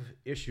have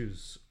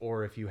issues,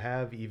 or if you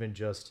have even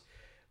just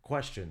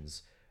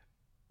questions,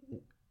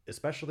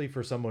 especially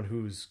for someone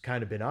who's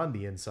kind of been on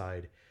the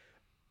inside,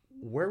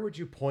 where would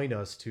you point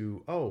us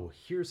to, oh,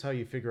 here's how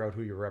you figure out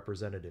who your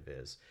representative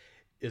is?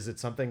 Is it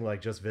something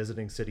like just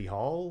visiting City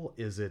Hall?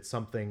 Is it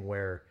something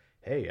where,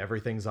 hey,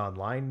 everything's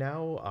online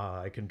now,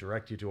 I can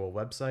direct you to a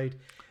website?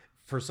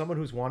 For someone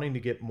who's wanting to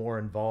get more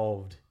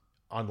involved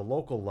on the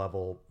local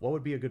level, what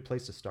would be a good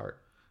place to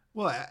start?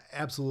 Well,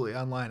 absolutely.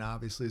 Online,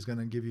 obviously, is going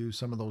to give you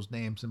some of those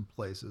names and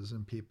places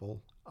and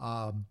people.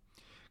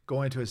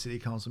 Going to a city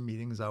council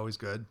meeting is always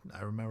good.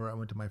 I remember I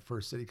went to my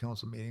first city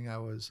council meeting. I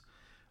was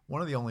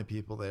one of the only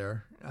people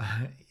there.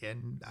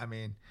 And I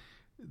mean,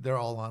 they're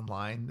all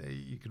online.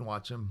 You can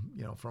watch them,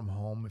 from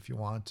home if you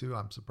want to.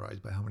 I'm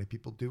surprised by how many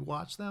people do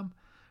watch them.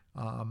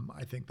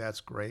 I think that's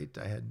great.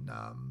 I had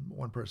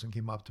one person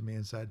came up to me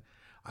and said,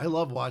 I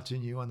love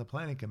watching you on the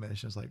planning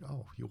commission. It's like,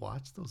 oh, you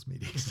watch those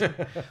meetings?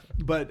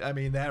 But I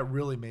mean, that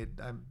really made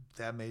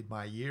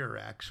my year.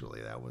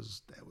 Actually, it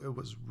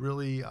was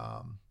really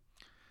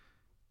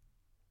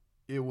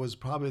it was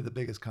probably the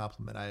biggest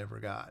compliment I ever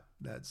got,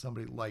 that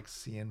somebody likes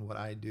seeing what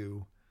I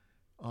do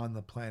on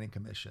the planning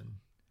commission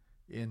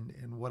in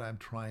what I'm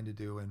trying to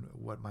do and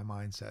what my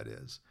mindset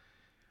is.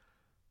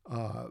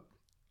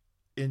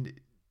 And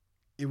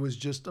it was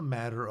just a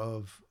matter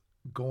of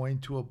going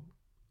to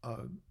a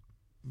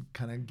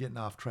kind of getting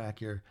off track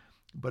here,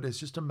 but it's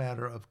just a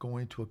matter of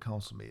going to a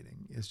council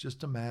meeting. It's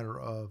just a matter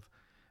of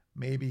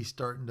maybe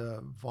starting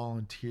to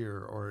volunteer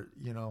or,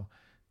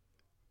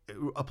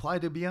 apply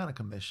to be on a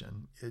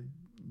commission. It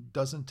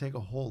doesn't take a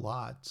whole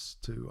lot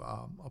to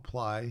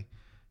apply.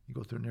 You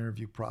go through an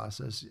interview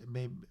process,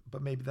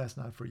 but maybe that's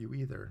not for you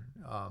either.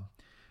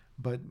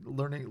 But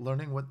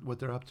learning what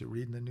they're up to,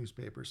 reading the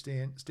newspaper,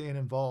 staying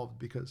involved,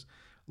 because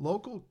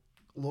local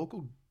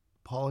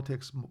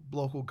politics,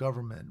 local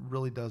government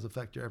really does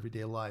affect your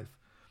everyday life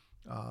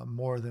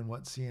more than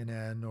what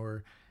CNN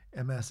or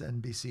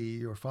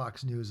MSNBC or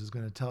Fox News is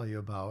going to tell you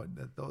about.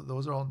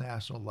 Those are all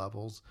national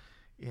levels,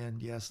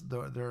 and yes,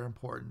 they're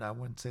important. I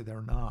wouldn't say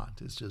they're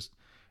not. It's just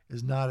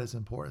is not as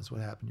important as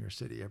what happened in your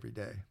city every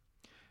day.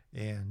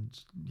 And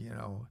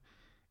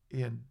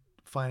in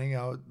finding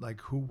out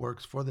like who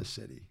works for the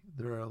city,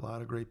 there are a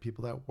lot of great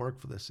people that work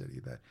for the city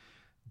that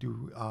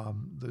do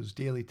those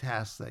daily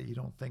tasks that you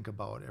don't think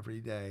about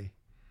every day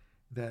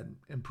that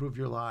improve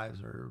your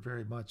lives or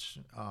very much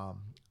a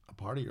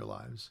part of your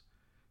lives,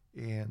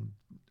 and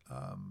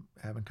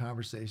having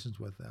conversations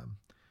with them.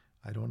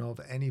 I don't know of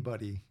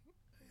anybody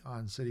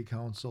on city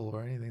council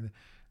or anything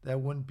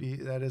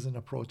that isn't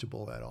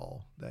approachable at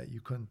all, that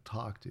you couldn't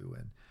talk to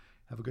and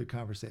have a good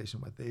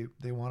conversation with.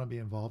 They want to be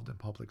involved in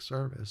public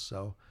service,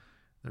 so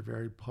they're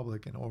very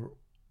public and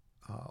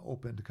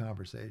open to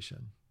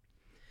conversation.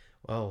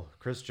 Well,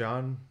 Chris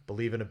John,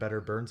 believe in a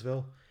better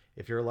Burnsville.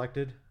 If you're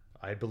elected,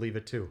 I'd believe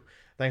it too.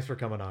 Thanks for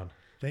coming on.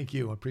 Thank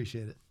you. I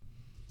appreciate it.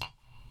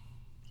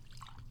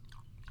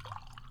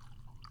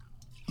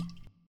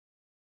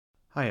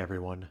 Hi,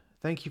 everyone.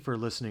 Thank you for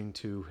listening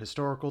to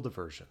Historical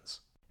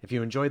Diversions. If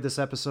you enjoyed this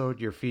episode,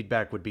 your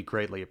feedback would be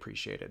greatly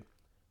appreciated.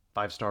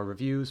 5-star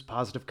reviews,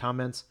 positive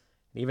comments,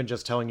 and even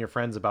just telling your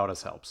friends about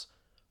us helps.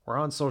 We're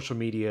on social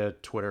media,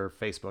 Twitter,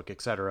 Facebook,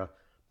 etc.,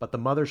 but the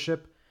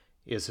mothership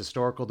is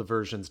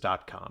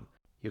historicaldiversions.com.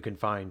 You can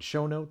find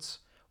show notes,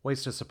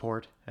 ways to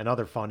support, and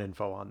other fun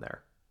info on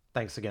there.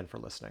 Thanks again for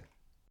listening.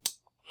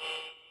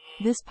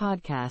 This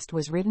podcast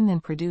was written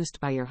and produced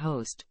by your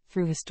host,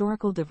 through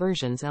Historical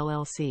Diversions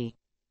LLC.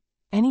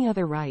 Any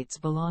other rights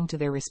belong to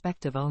their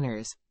respective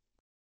owners.